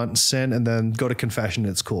whatever they want and sin and then go to confession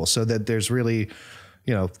and it's cool. So that there's really,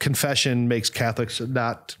 confession makes Catholics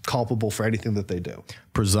not culpable for anything that they do.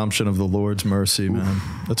 Presumption of the Lord's mercy, man.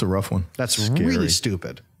 That's a rough one. That's really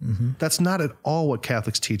stupid. Mm-hmm. That's not at all what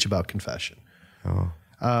Catholics teach about confession. Oh.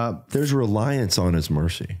 There's reliance on his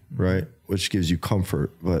mercy, right? Which gives you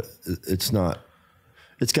comfort, but it's not.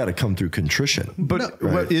 It's got to come through contrition.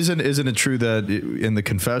 But isn't it true that in the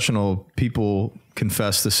confessional, people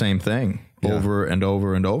confess the same thing over and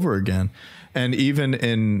over and over again? And even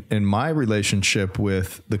in my relationship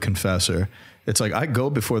with the confessor, it's like I go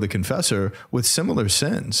before the confessor with similar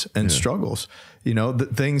sins and struggles. the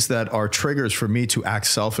things that are triggers for me to act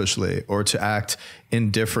selfishly or to act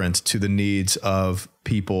indifferent to the needs of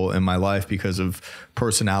people in my life because of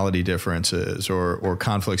personality differences or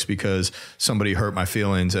conflicts because somebody hurt my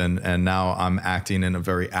feelings and now I'm acting in a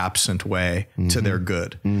very absent way to their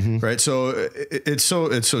good. Right. So it's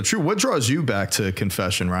so true. What draws you back to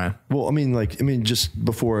confession, Ryan? Well, just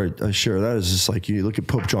before I share that, is just like you look at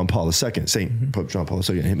Pope John Paul II, Saint Pope John Paul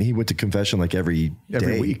II. He went to confession like every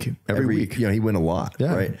week. He went a lot.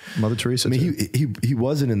 Yeah. Right. Mother Teresa. He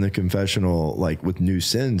wasn't in the confessional like with new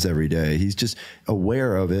sins every day. He's just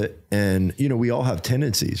aware of it. And, we all have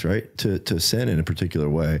tendencies, right, to sin in a particular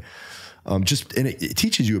way. And it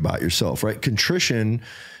teaches you about yourself, right? Contrition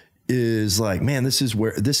is like, man, this is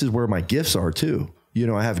where my gifts are too.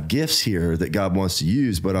 I have gifts here that God wants to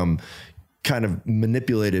use, but I'm kind of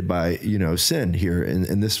manipulated by, sin here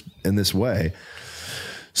in this way.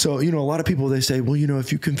 So, a lot of people, they say, well,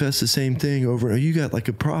 if you confess the same thing over, you got like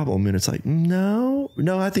a problem. And it's like, no,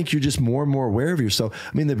 I think you're just more and more aware of yourself.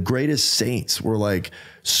 The greatest saints were like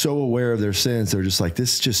so aware of their sins. They're just like,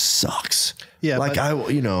 this just sucks. Yeah.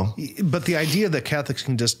 But the idea that Catholics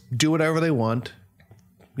can just do whatever they want,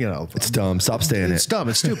 it's dumb. Stop saying it. It's dumb.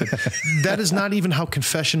 It's stupid. That is not even how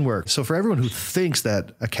confession works. So for everyone who thinks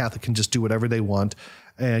that a Catholic can just do whatever they want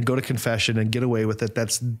and go to confession and get away with it,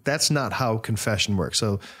 that's not how confession works.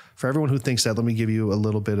 So for everyone who thinks that, let me give you a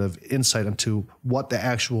little bit of insight into what the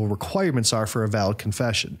actual requirements are for a valid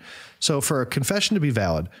confession. So for a confession to be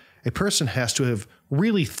valid, a person has to have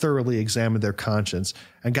really thoroughly examined their conscience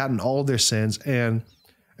and gotten all of their sins and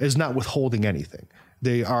is not withholding anything.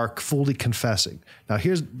 They are fully confessing. Now,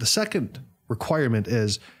 here's the second requirement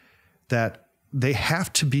is that they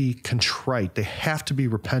have to be contrite. They have to be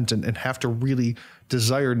repentant and have to really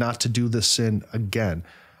desire not to do this sin again.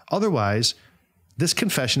 Otherwise, this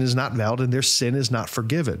confession is not valid and their sin is not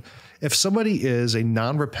forgiven. If somebody is a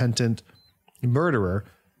non-repentant murderer,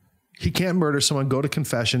 he can't murder someone, go to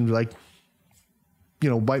confession, like,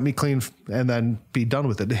 wipe me clean and then be done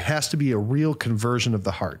with it. It has to be a real conversion of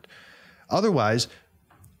the heart. Otherwise,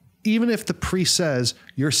 even if the priest says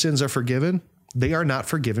your sins are forgiven, they are not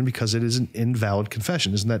forgiven because it is an invalid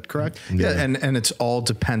confession. Isn't that correct? Yeah. And it's all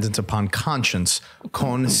dependent upon conscience,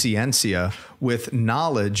 consciencia. With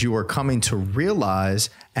knowledge, you are coming to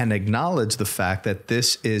realize and acknowledge the fact that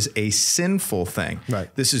this is a sinful thing.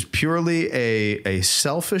 Right. This is purely a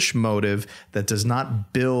selfish motive that does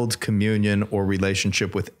not build communion or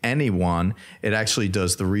relationship with anyone. It actually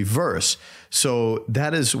does the reverse. So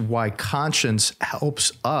that is why conscience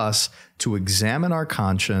helps us to examine our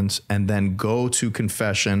conscience and then go to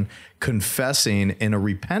confession, confessing in a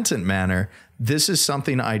repentant manner. This is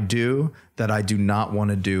something I do that I do not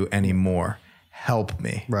want to do anymore. Help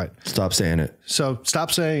me. Right. Stop saying it. So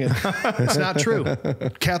stop saying it. It's not true.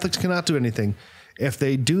 Catholics cannot do anything. If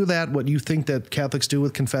they do that, what you think that Catholics do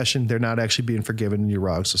with confession, they're not actually being forgiven and you're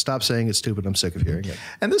wrong. So stop saying it's stupid. I'm sick of hearing it.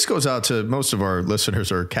 And this goes out to most of our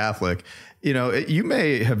listeners are Catholic. You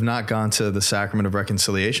may have not gone to the sacrament of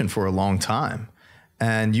reconciliation for a long time,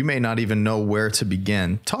 and you may not even know where to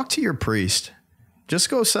begin. Talk to your priest. Just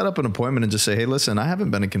go set up an appointment and just say, hey, listen, I haven't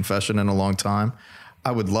been in confession in a long time.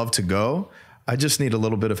 I would love to go. I just need a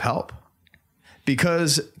little bit of help.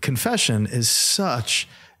 Because confession is such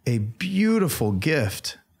a beautiful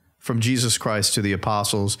gift from Jesus Christ to the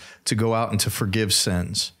apostles to go out and to forgive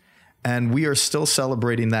sins. And we are still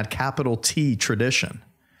celebrating that capital T tradition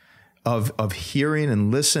of hearing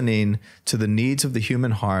and listening to the needs of the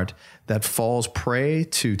human heart that falls prey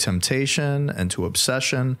to temptation and to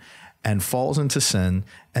obsession and falls into sin.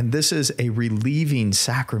 And this is a relieving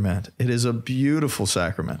sacrament. It is a beautiful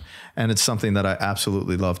sacrament. And it's something that I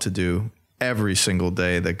absolutely love to do every single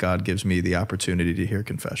day that God gives me the opportunity to hear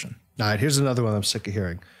confession. All right, here's another one I'm sick of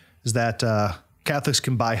hearing, is that Catholics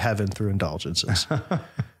can buy heaven through indulgences.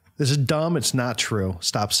 This is dumb. It's not true.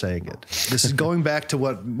 Stop saying it. This is going back to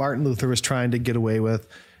what Martin Luther was trying to get away with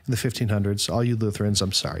in the 1500s. All you Lutherans,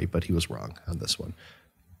 I'm sorry, but he was wrong on this one.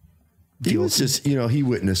 He was just, he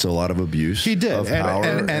witnessed a lot of abuse. He did. Of power,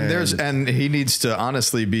 and he needs to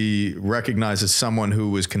honestly be recognized as someone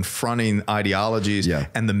who was confronting ideologies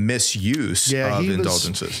and the misuse of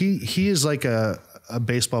indulgences. He is like a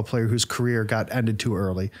baseball player whose career got ended too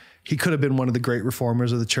early. He could have been one of the great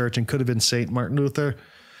reformers of the church and could have been Saint Martin Luther,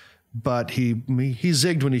 but he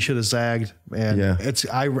zigged when he should have zagged. And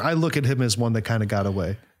I look at him as one that kind of got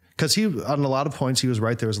away because on a lot of points, he was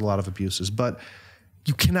right. There was a lot of abuses, but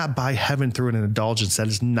you cannot buy heaven through an indulgence. That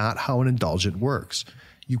is not how an indulgent works.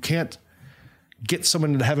 You can't get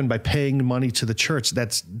someone into heaven by paying money to the church.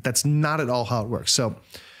 That's not at all how it works. So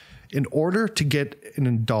in order to get an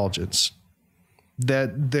indulgence,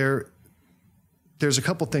 that there there's a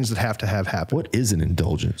couple things that have to have happen. What is an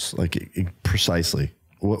indulgence? Like precisely,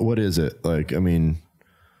 what is it? Like, I mean,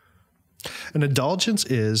 an indulgence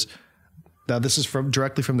is, now this is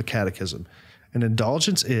directly from the Catechism. An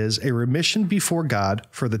indulgence is a remission before God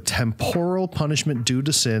for the temporal punishment due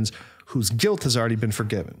to sins whose guilt has already been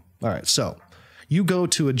forgiven. All right, so you go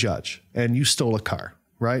to a judge and you stole a car,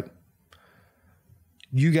 right?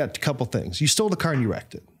 You got a couple things. You stole the car and you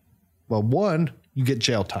wrecked it. Well, one, you get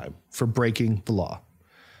jail time for breaking the law.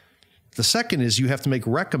 The second is you have to make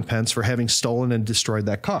recompense for having stolen and destroyed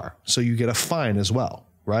that car. So you get a fine as well,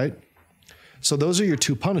 right? So those are your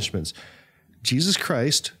two punishments. Jesus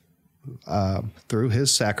Christ, through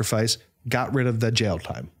his sacrifice, got rid of the jail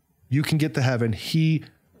time. You can get to heaven. He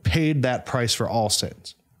paid that price for all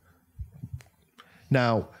sins.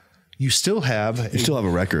 Now, you still have a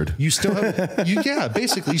record. You still have,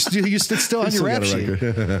 basically, it's still on your rap sheet.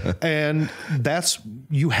 And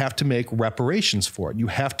you have to make reparations for it. You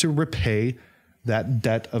have to repay that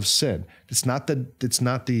debt of sin. It's not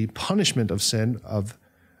the punishment of sin, of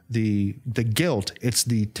the guilt. It's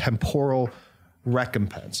the temporal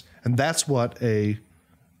recompense. And that's what a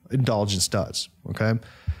indulgence does. Okay.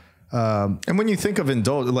 And when you think of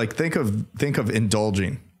think of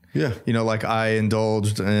indulging. Yeah. Like I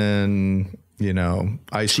indulged in,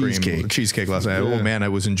 ice cream, cheesecake last night. Yeah. Oh man, it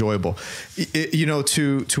was enjoyable.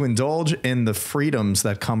 To indulge in the freedoms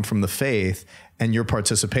that come from the faith and your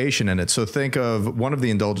participation in it. So think of one of the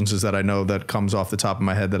indulgences that I know that comes off the top of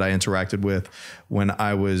my head that I interacted with when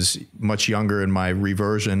I was much younger in my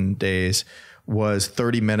reversion days was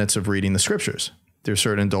 30 minutes of reading the scriptures. There's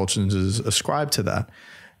certain indulgences ascribed to that.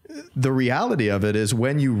 The reality of it is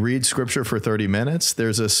when you read scripture for 30 minutes,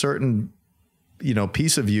 there's a certain,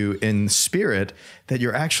 piece of you in spirit that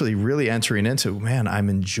you're actually really entering into. Man, I'm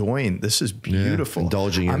enjoying, this is beautiful.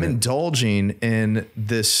 Yeah, indulging in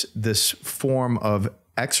this form of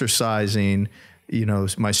exercising,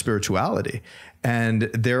 my spirituality. And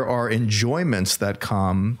there are enjoyments that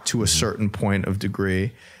come to a certain point of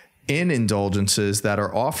degree in indulgences that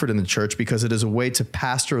are offered in the church because it is a way to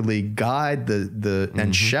pastorally guide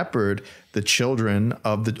and shepherd the children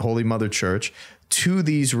of the Holy Mother Church to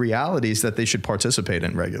these realities that they should participate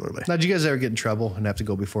in regularly. Now, did you guys ever get in trouble and have to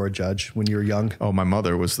go before a judge when you were young? Oh, my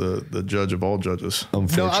mother was the judge of all judges.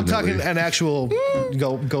 No, I'm talking an actual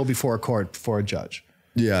go before a court for a judge.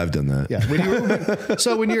 Yeah, I've done that. Yeah.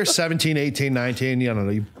 So when you're 17, 18, 19,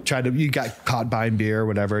 you got caught buying beer or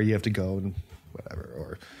whatever, you have to go and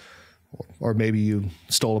whatever, or maybe you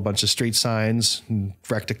stole a bunch of street signs and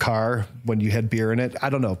wrecked a car when you had beer in it. I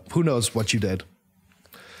don't know. Who knows what you did?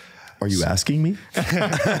 Are you asking me?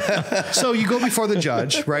 So you go before the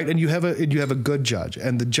judge, right? And you have a good judge,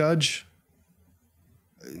 and the judge,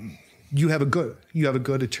 you have a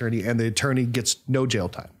good attorney, and the attorney gets no jail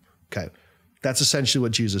time. Okay. That's essentially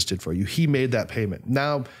what Jesus did for you. He made that payment.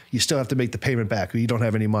 Now you still have to make the payment back. You don't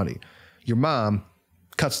have any money. Your mom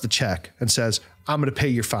cuts the check and says, I'm going to pay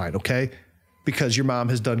your fine. Okay. Because your mom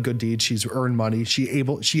has done good deeds. She's earned money.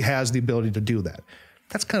 She has the ability to do that.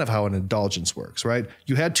 That's kind of how an indulgence works, right?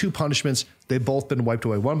 You had two punishments. They've both been wiped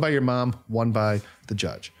away. One by your mom, one by the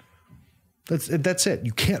judge. That's it.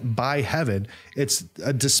 You can't buy heaven. It's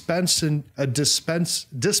a dispensation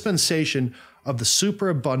of the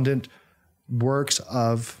superabundant works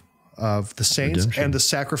of the saints redemption and the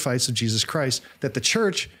sacrifice of Jesus Christ that the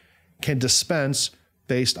church can dispense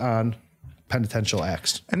based on penitential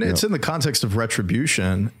acts. And it's in the context of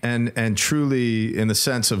retribution and truly in the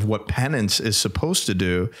sense of what penance is supposed to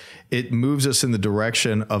do. It moves us in the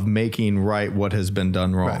direction of making right what has been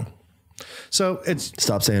done wrong. Right. So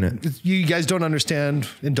stop saying it. You guys don't understand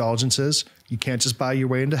indulgences. You can't just buy your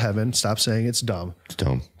way into heaven. Stop saying it's dumb. It's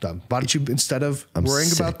dumb. Why don't you, instead of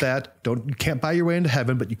worrying about that, you can't buy your way into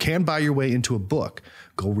heaven, but you can buy your way into a book.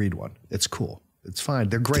 Go read one. It's cool. It's fine.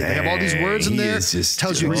 They're great. They have all these words in there.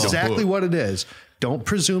 Tells you exactly what it is. Don't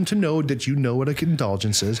presume to know that you know what an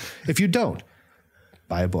indulgence is. If you don't,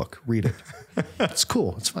 buy a book. Read it. It's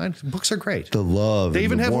cool. It's fine. Books are great. The love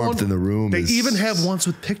and the warmth in the room. They even have ones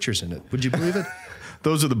with pictures in it. Would you believe it?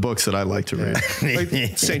 Those are the books that I like to read.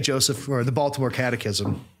 Like St. Joseph or the Baltimore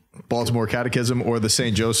Catechism. Baltimore Catechism or the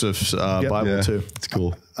St. Joseph's Bible too. It's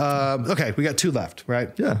cool. Okay, we got two left, right?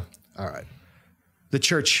 Yeah. All right. The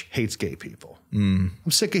church hates gay people. I'm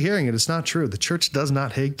sick of hearing it. It's not true. The church does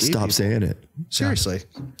not hate gay people. Stop saying it. Seriously.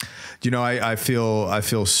 I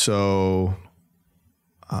feel so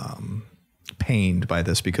pained by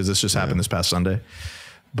this because this just happened this past Sunday.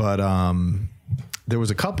 But there was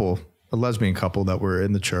a lesbian couple that were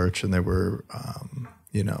in the church and they were,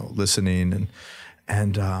 listening.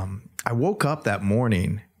 And I woke up that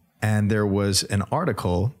morning and there was an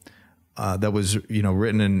article that was,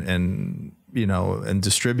 written and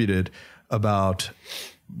distributed about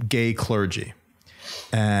gay clergy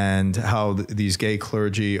and how these gay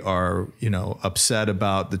clergy are, upset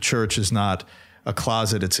about the church is not a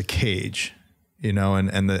closet, it's a cage,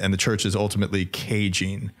 and the church is ultimately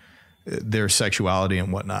caging their sexuality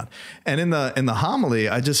and whatnot. And in the homily,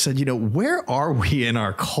 I just said, where are we in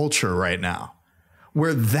our culture right now,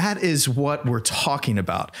 where that is what we're talking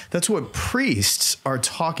about? That's what priests are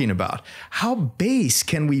talking about. How base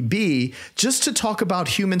can we be just to talk about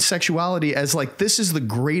human sexuality as like this is the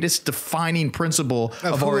greatest defining principle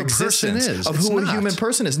of our existence, of who a human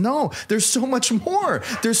person is? No, there's so much more.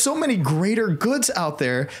 There's so many greater goods out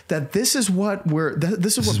there that this is what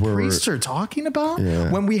priests are talking about. Yeah.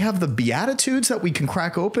 When we have the Beatitudes that we can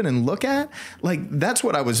crack open and look at, like that's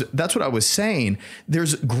what I was saying.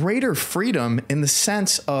 There's greater freedom in the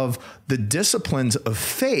sense of the disciplines of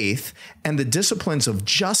faith and the disciplines of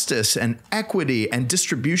justice and equity and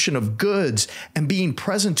distribution of goods and being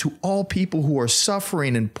present to all people who are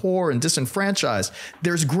suffering and poor and disenfranchised.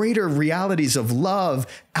 There's greater realities of love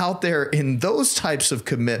out there in those types of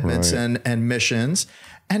commitments and missions,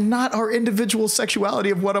 and not our individual sexuality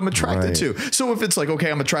of what I'm attracted to. So if it's like, okay,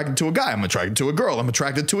 I'm attracted to a guy, I'm attracted to a girl, I'm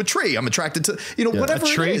attracted to a tree, I'm attracted to, whatever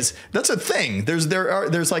it is, that's a thing. There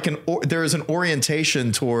is an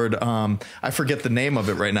orientation toward, I forget the name of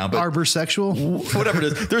it right now, but arborsexual, whatever it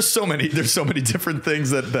is. There's so many different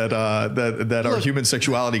things that our human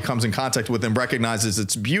sexuality comes in contact with and recognizes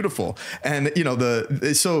it's beautiful. And the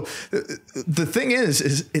thing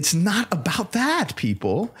is it's not about that,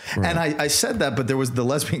 people. Right. And I said that, but there was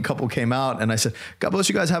the lesbian couple came out and I said, God bless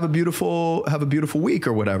you guys, have a beautiful week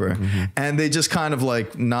or whatever. Mm-hmm. And they just kind of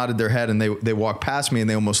like nodded their head and they walked past me and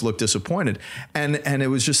they almost looked disappointed. And it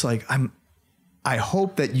was just like, I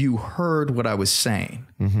hope that you heard what I was saying,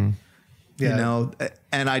 and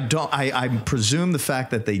I presume the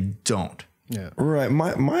fact that they don't. Yeah. Right.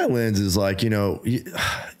 My lens is like,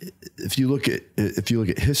 if you look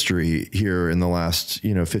at history here in the last,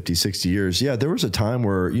 50, 60 years, there was a time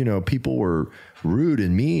where, people were rude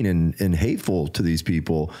and mean and hateful to these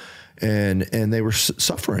people and they were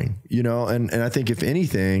suffering, and I think if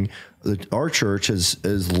anything, our church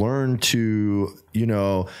has learned to,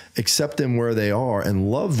 accept them where they are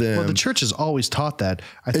and love them. Well, the church has always taught that.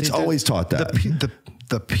 It's always taught that.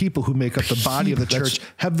 The people who make up the body of the church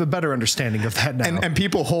have a better understanding of that now. And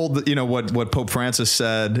people hold, what Pope Francis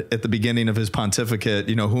said at the beginning of his pontificate,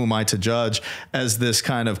 who am I to judge, as this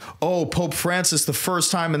kind of, Pope Francis, the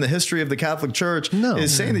first time in the history of the Catholic Church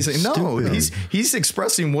is saying these things. No, he's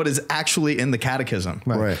expressing what is actually in the catechism.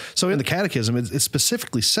 Right. So in the catechism, it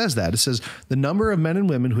specifically says that. It says the number of men and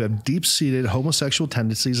women who have deep-seated homosexual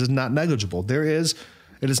tendencies is not negligible. It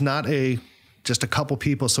is not just a couple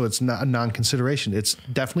people, so it's not a non-consideration. It's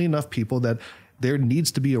definitely enough people that there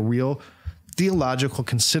needs to be a real theological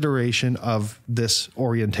consideration of this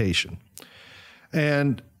orientation.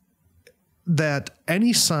 And that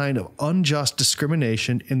any sign of unjust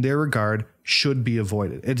discrimination in their regard should be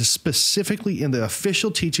avoided. It is specifically in the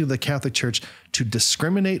official teaching of the Catholic Church to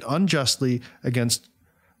discriminate unjustly against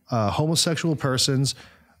homosexual persons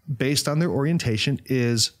based on their orientation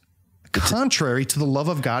is contrary to the love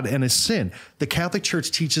of God and is sin. The Catholic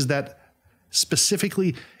Church teaches that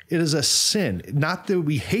specifically it is a sin. Not that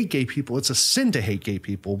we hate gay people. It's a sin to hate gay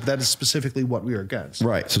people. That is specifically what we are against.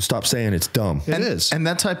 Right. So stop saying it's dumb. It is. And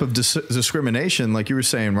that type of discrimination, like you were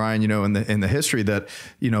saying, Ryan, in the history that,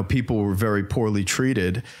 people were very poorly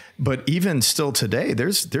treated. But even still today,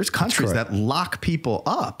 there's countries that lock people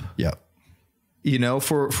up. Yeah.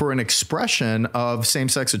 For an expression of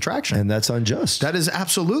same-sex attraction. And that's unjust. That is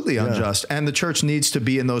absolutely unjust. And the church needs to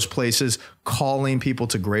be in those places calling people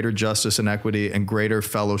to greater justice and equity and greater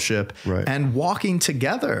fellowship and walking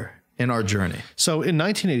together in our journey. So in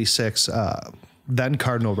 1986, then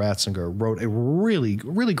Cardinal Ratzinger wrote a really,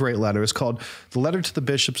 really great letter. It's called The Letter to the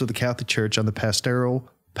Bishops of the Catholic Church on the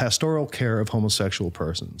Pastoral Care of Homosexual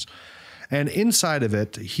Persons. And inside of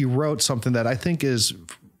it, he wrote something that I think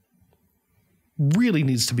really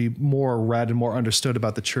needs to be more read and more understood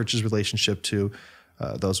about the church's relationship to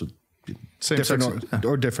those with different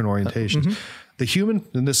orientations. Mm-hmm. The human,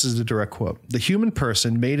 and this is a direct quote, the human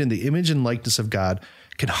person made in the image and likeness of God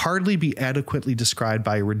can hardly be adequately described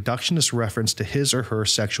by a reductionist reference to his or her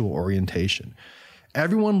sexual orientation.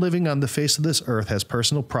 Everyone living on the face of this earth has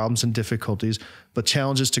personal problems and difficulties, but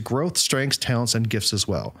challenges to growth, strengths, talents, and gifts as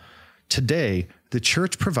well. Today, the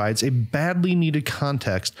church provides a badly needed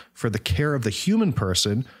context for the care of the human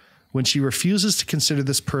person when she refuses to consider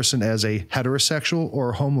this person as a heterosexual or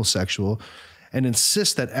a homosexual and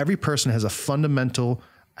insists that every person has a fundamental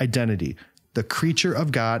identity. the creature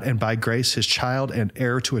of God, and by grace his child and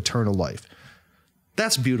heir to eternal life.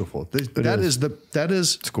 That's beautiful. That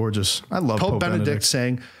is It's gorgeous. I love Pope Benedict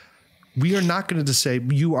saying, we are not going to say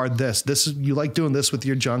you are this. This is, you like doing this with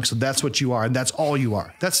your junk, so that's what you are, and that's all you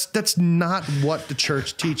are. That's not what the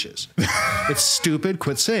church teaches. It's stupid.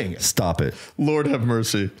 Quit saying it. Stop it. Lord have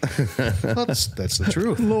mercy. Well, that's the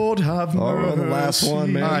truth. Lord have mercy. The last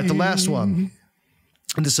one, man. All right, the last one.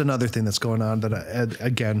 And this is another thing that's going on that,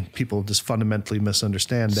 again, people just fundamentally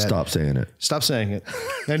misunderstand. That Stop saying it. Stop saying it.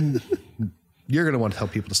 And you're going to want to tell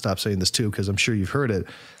people to stop saying this too, because I'm sure you've heard it,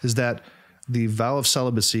 is that the vow of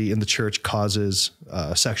celibacy in the church causes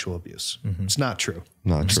sexual abuse. It's not true.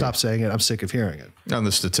 Not true. Stop saying it. I'm sick of hearing it. And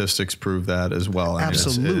the statistics prove that as well. I mean,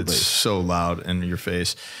 Absolutely. it's so loud in your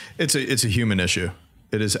face. It's a human issue.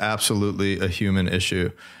 It is absolutely a human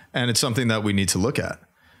issue. And it's something that we need to look at,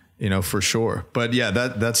 for sure. But yeah,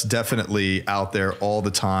 that's definitely out there all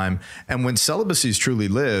the time. And when celibacy is truly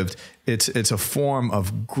lived, it's a form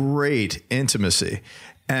of great intimacy.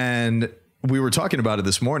 And we were talking about it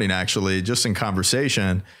this morning, actually, just in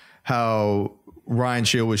conversation, how Ryan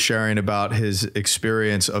Shield was sharing about his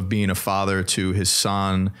experience of being a father to his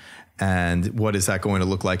son and what is that going to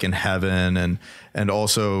look like in heaven. And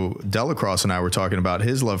also Delacrosse and I were talking about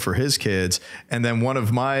his love for his kids. And then one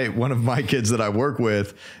of my kids that I work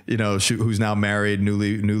with, who's now married,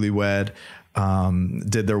 newlywed,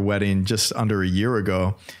 did their wedding just under a year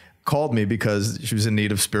ago, called me because she was in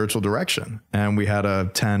need of spiritual direction. And we had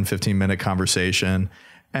a 10, 15-minute conversation.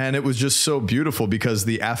 And it was just so beautiful because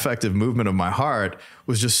the affective movement of my heart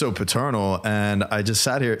was just so paternal. And I just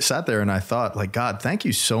sat there and I thought, like, God, thank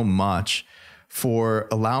you so much for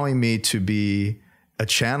allowing me to be a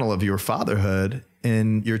channel of your fatherhood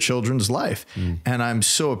in your children's life. And I'm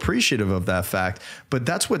so appreciative of that fact. But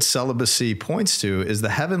that's what celibacy points to, is the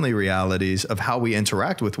heavenly realities of how we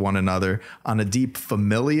interact with one another on a deep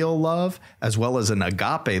familial love, as well as an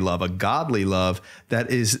agape love, a godly love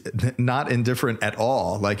that is not indifferent at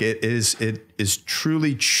all. Like it is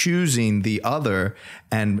truly choosing the other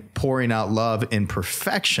and pouring out love in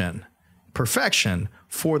perfection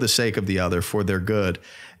for the sake of the other, for their good.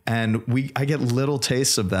 And I get little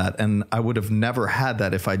tastes of that. And I would have never had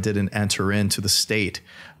that if I didn't enter into the state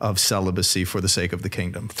of celibacy for the sake of the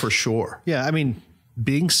kingdom, for sure. Yeah. I mean,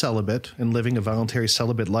 being celibate and living a voluntary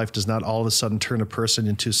celibate life does not all of a sudden turn a person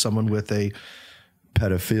into someone with a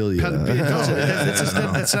pedophilia.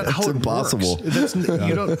 That's not how it impossible. Works.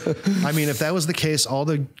 If that was the case, all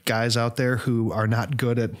the guys out there who are not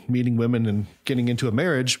good at meeting women and getting into a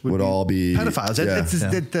marriage would all be pedophiles.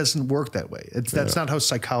 It doesn't work that way. That's not how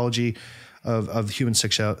psychology of human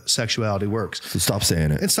sexuality works. So stop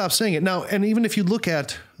saying it. And stop saying it. Now, and even if you look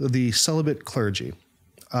at the celibate clergy,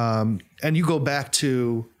 and you go back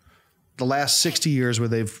to the last 60 years where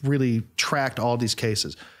they've really tracked all these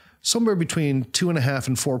cases, somewhere between 2.5%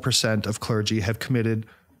 and 4% of clergy have committed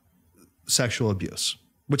sexual abuse,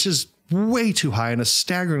 which is way too high and a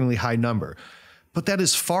staggeringly high number. But that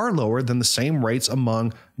is far lower than the same rates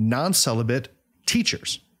among non-celibate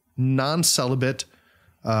teachers, non-celibate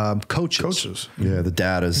coaches. Yeah, the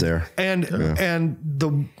data's there. And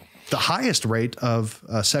the highest rate of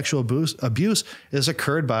sexual abuse is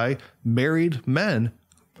occurred by married men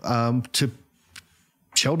to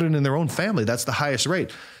children in their own family. That's the highest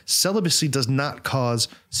rate. Celibacy does not cause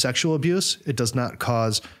sexual abuse. It does not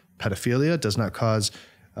cause pedophilia. It does not cause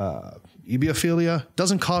ebiophilia.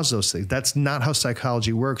 Doesn't cause those things. That's not how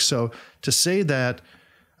psychology works. So to say that,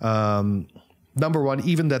 number one,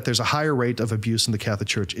 even that there's a higher rate of abuse in the Catholic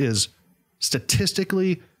Church is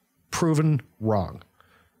statistically proven wrong.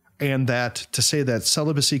 And that to say that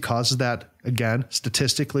celibacy causes that, again,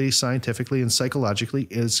 statistically, scientifically, and psychologically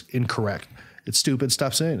is incorrect. It's stupid.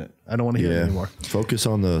 Stop saying it. I don't want to hear it anymore. Focus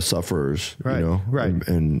on the sufferers, right.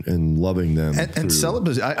 And loving them. And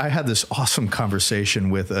celibacy. I had this awesome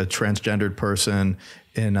conversation with a transgendered person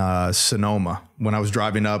in Sonoma when I was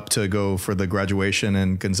driving up to go for the graduation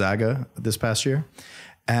in Gonzaga this past year.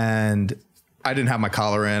 And I didn't have my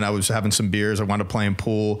collar in. I was having some beers. I wound up playing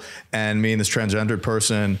pool, and me and this transgendered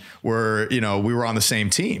person were, we were on the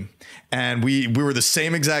same team, and we were the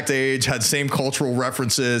same exact age, had same cultural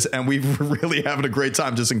references, and we were really having a great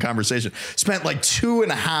time just in conversation. Spent like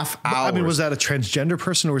 2.5 hours. I mean, was that a transgender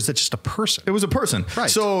person or was that just a person? It was a person.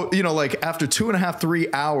 Right. So, like after 2.5, 3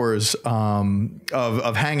 hours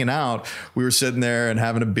of hanging out, we were sitting there and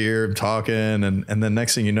having a beer, talking, and then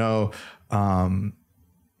next thing you know,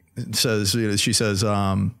 she says,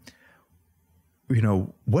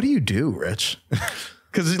 what do you do, Rich?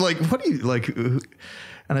 Because what do you like?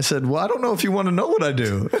 And I said, well, I don't know if you want to know what I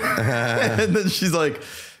do. And then she's like,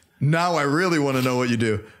 now I really want to know what you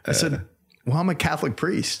do. I said, well, I'm a Catholic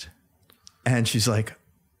priest. And she's like,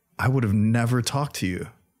 I would have never talked to you.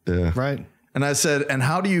 Yeah. Right. And I said, and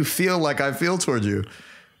how do you feel like I feel toward you?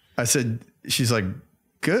 I said, she's like,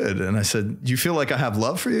 good. And I said, do you feel like I have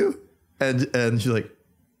love for you? And she's like,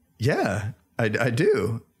 yeah, I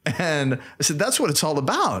do. And I said, that's what it's all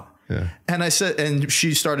about. Yeah. And I said, and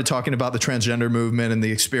she started talking about the transgender movement and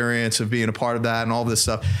the experience of being a part of that and all this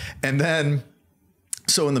stuff. And then,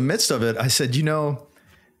 so in the midst of it, I said, you know,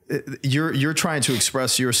 you're trying to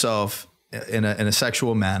express yourself in a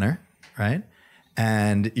sexual manner, right?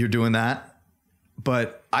 And you're doing that.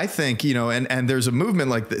 But I think, you know, and there's a movement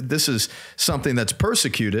like this is something that's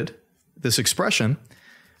persecuted, this expression.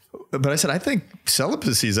 But I said, I think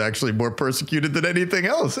celibacy is actually more persecuted than anything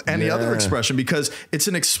else, any other expression, because it's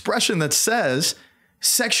an expression that says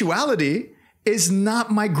sexuality is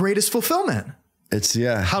not my greatest fulfillment. It's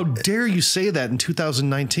How dare you say that in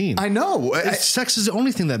 2019? I know. Sex is the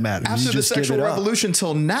only thing that matters. After the sexual revolution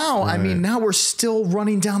till now, I mean, now we're still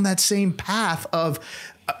running down that same path of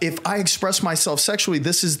if I express myself sexually,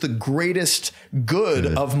 this is the greatest good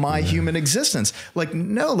of my human existence. Like,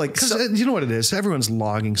 no, like, because you know what it is? Everyone's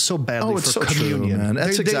longing so badly for communion. True, man.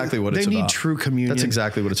 That's exactly what it's about. They need true communion. That's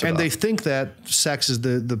exactly what it's about. And they think that sex is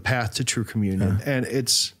the path to true communion, and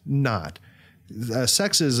it's not.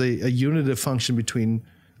 Sex is a unitive function between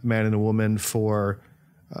a man and a woman for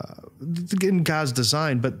in God's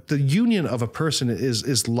design, but the union of a person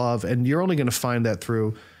is love, and you're only going to find that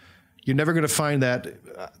through. You're never going to find that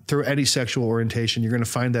through any sexual orientation. You're going to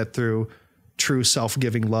find that through true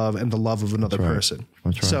self-giving love and the love of another person.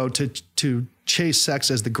 That's right. So to chase sex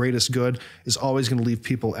as the greatest good is always going to leave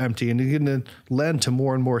people empty, and you're going to lend to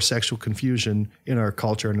more and more sexual confusion in our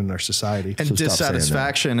culture and in our society. And so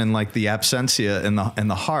dissatisfaction and like the absentia in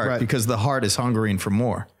the heart, because the heart is hungering for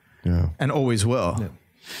more and always will. Yeah.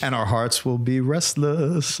 And our hearts will be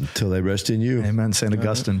restless until they rest in you. Amen. St.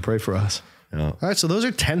 Augustine, pray for us. Yeah. All right. So those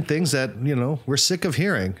are 10 things that, you know, we're sick of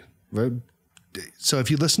hearing. So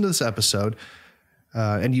if you listen to this episode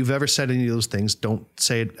and you've ever said any of those things, don't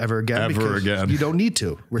say it ever again. You don't need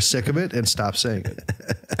to. We're sick of it, and stop saying it.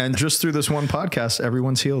 And just through this one podcast,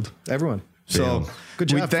 everyone's healed. Everyone. So good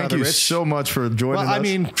job. Thank Father you Rich. so much for joining us. I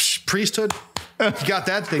mean, priesthood. You got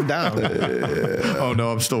that thing down. Oh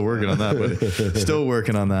no, I'm still working on that, buddy. Still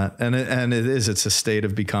working on that. And it's a state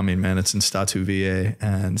of becoming, man. It's in statu vie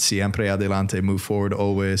and siempre adelante, move forward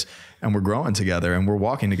always. And we're growing together and we're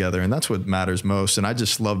walking together. And that's what matters most. And I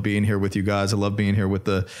just love being here with you guys. I love being here with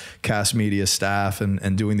the Cast Media staff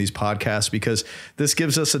and doing these podcasts, because this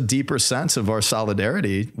gives us a deeper sense of our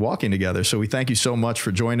solidarity walking together. So we thank you so much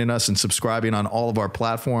for joining us and subscribing on all of our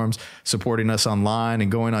platforms, supporting us online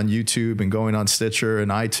and going on YouTube and going on Stitcher and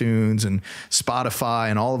iTunes and Spotify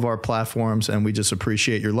and all of our platforms. And we just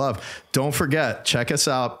appreciate your love. Don't forget, check us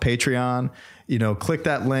out, Patreon. You know, click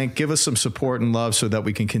that link, give us some support and love so that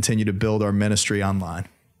we can continue to build our ministry online.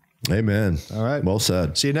 Amen. All right. Well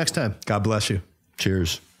said. See you next time. God bless you.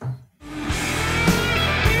 Cheers.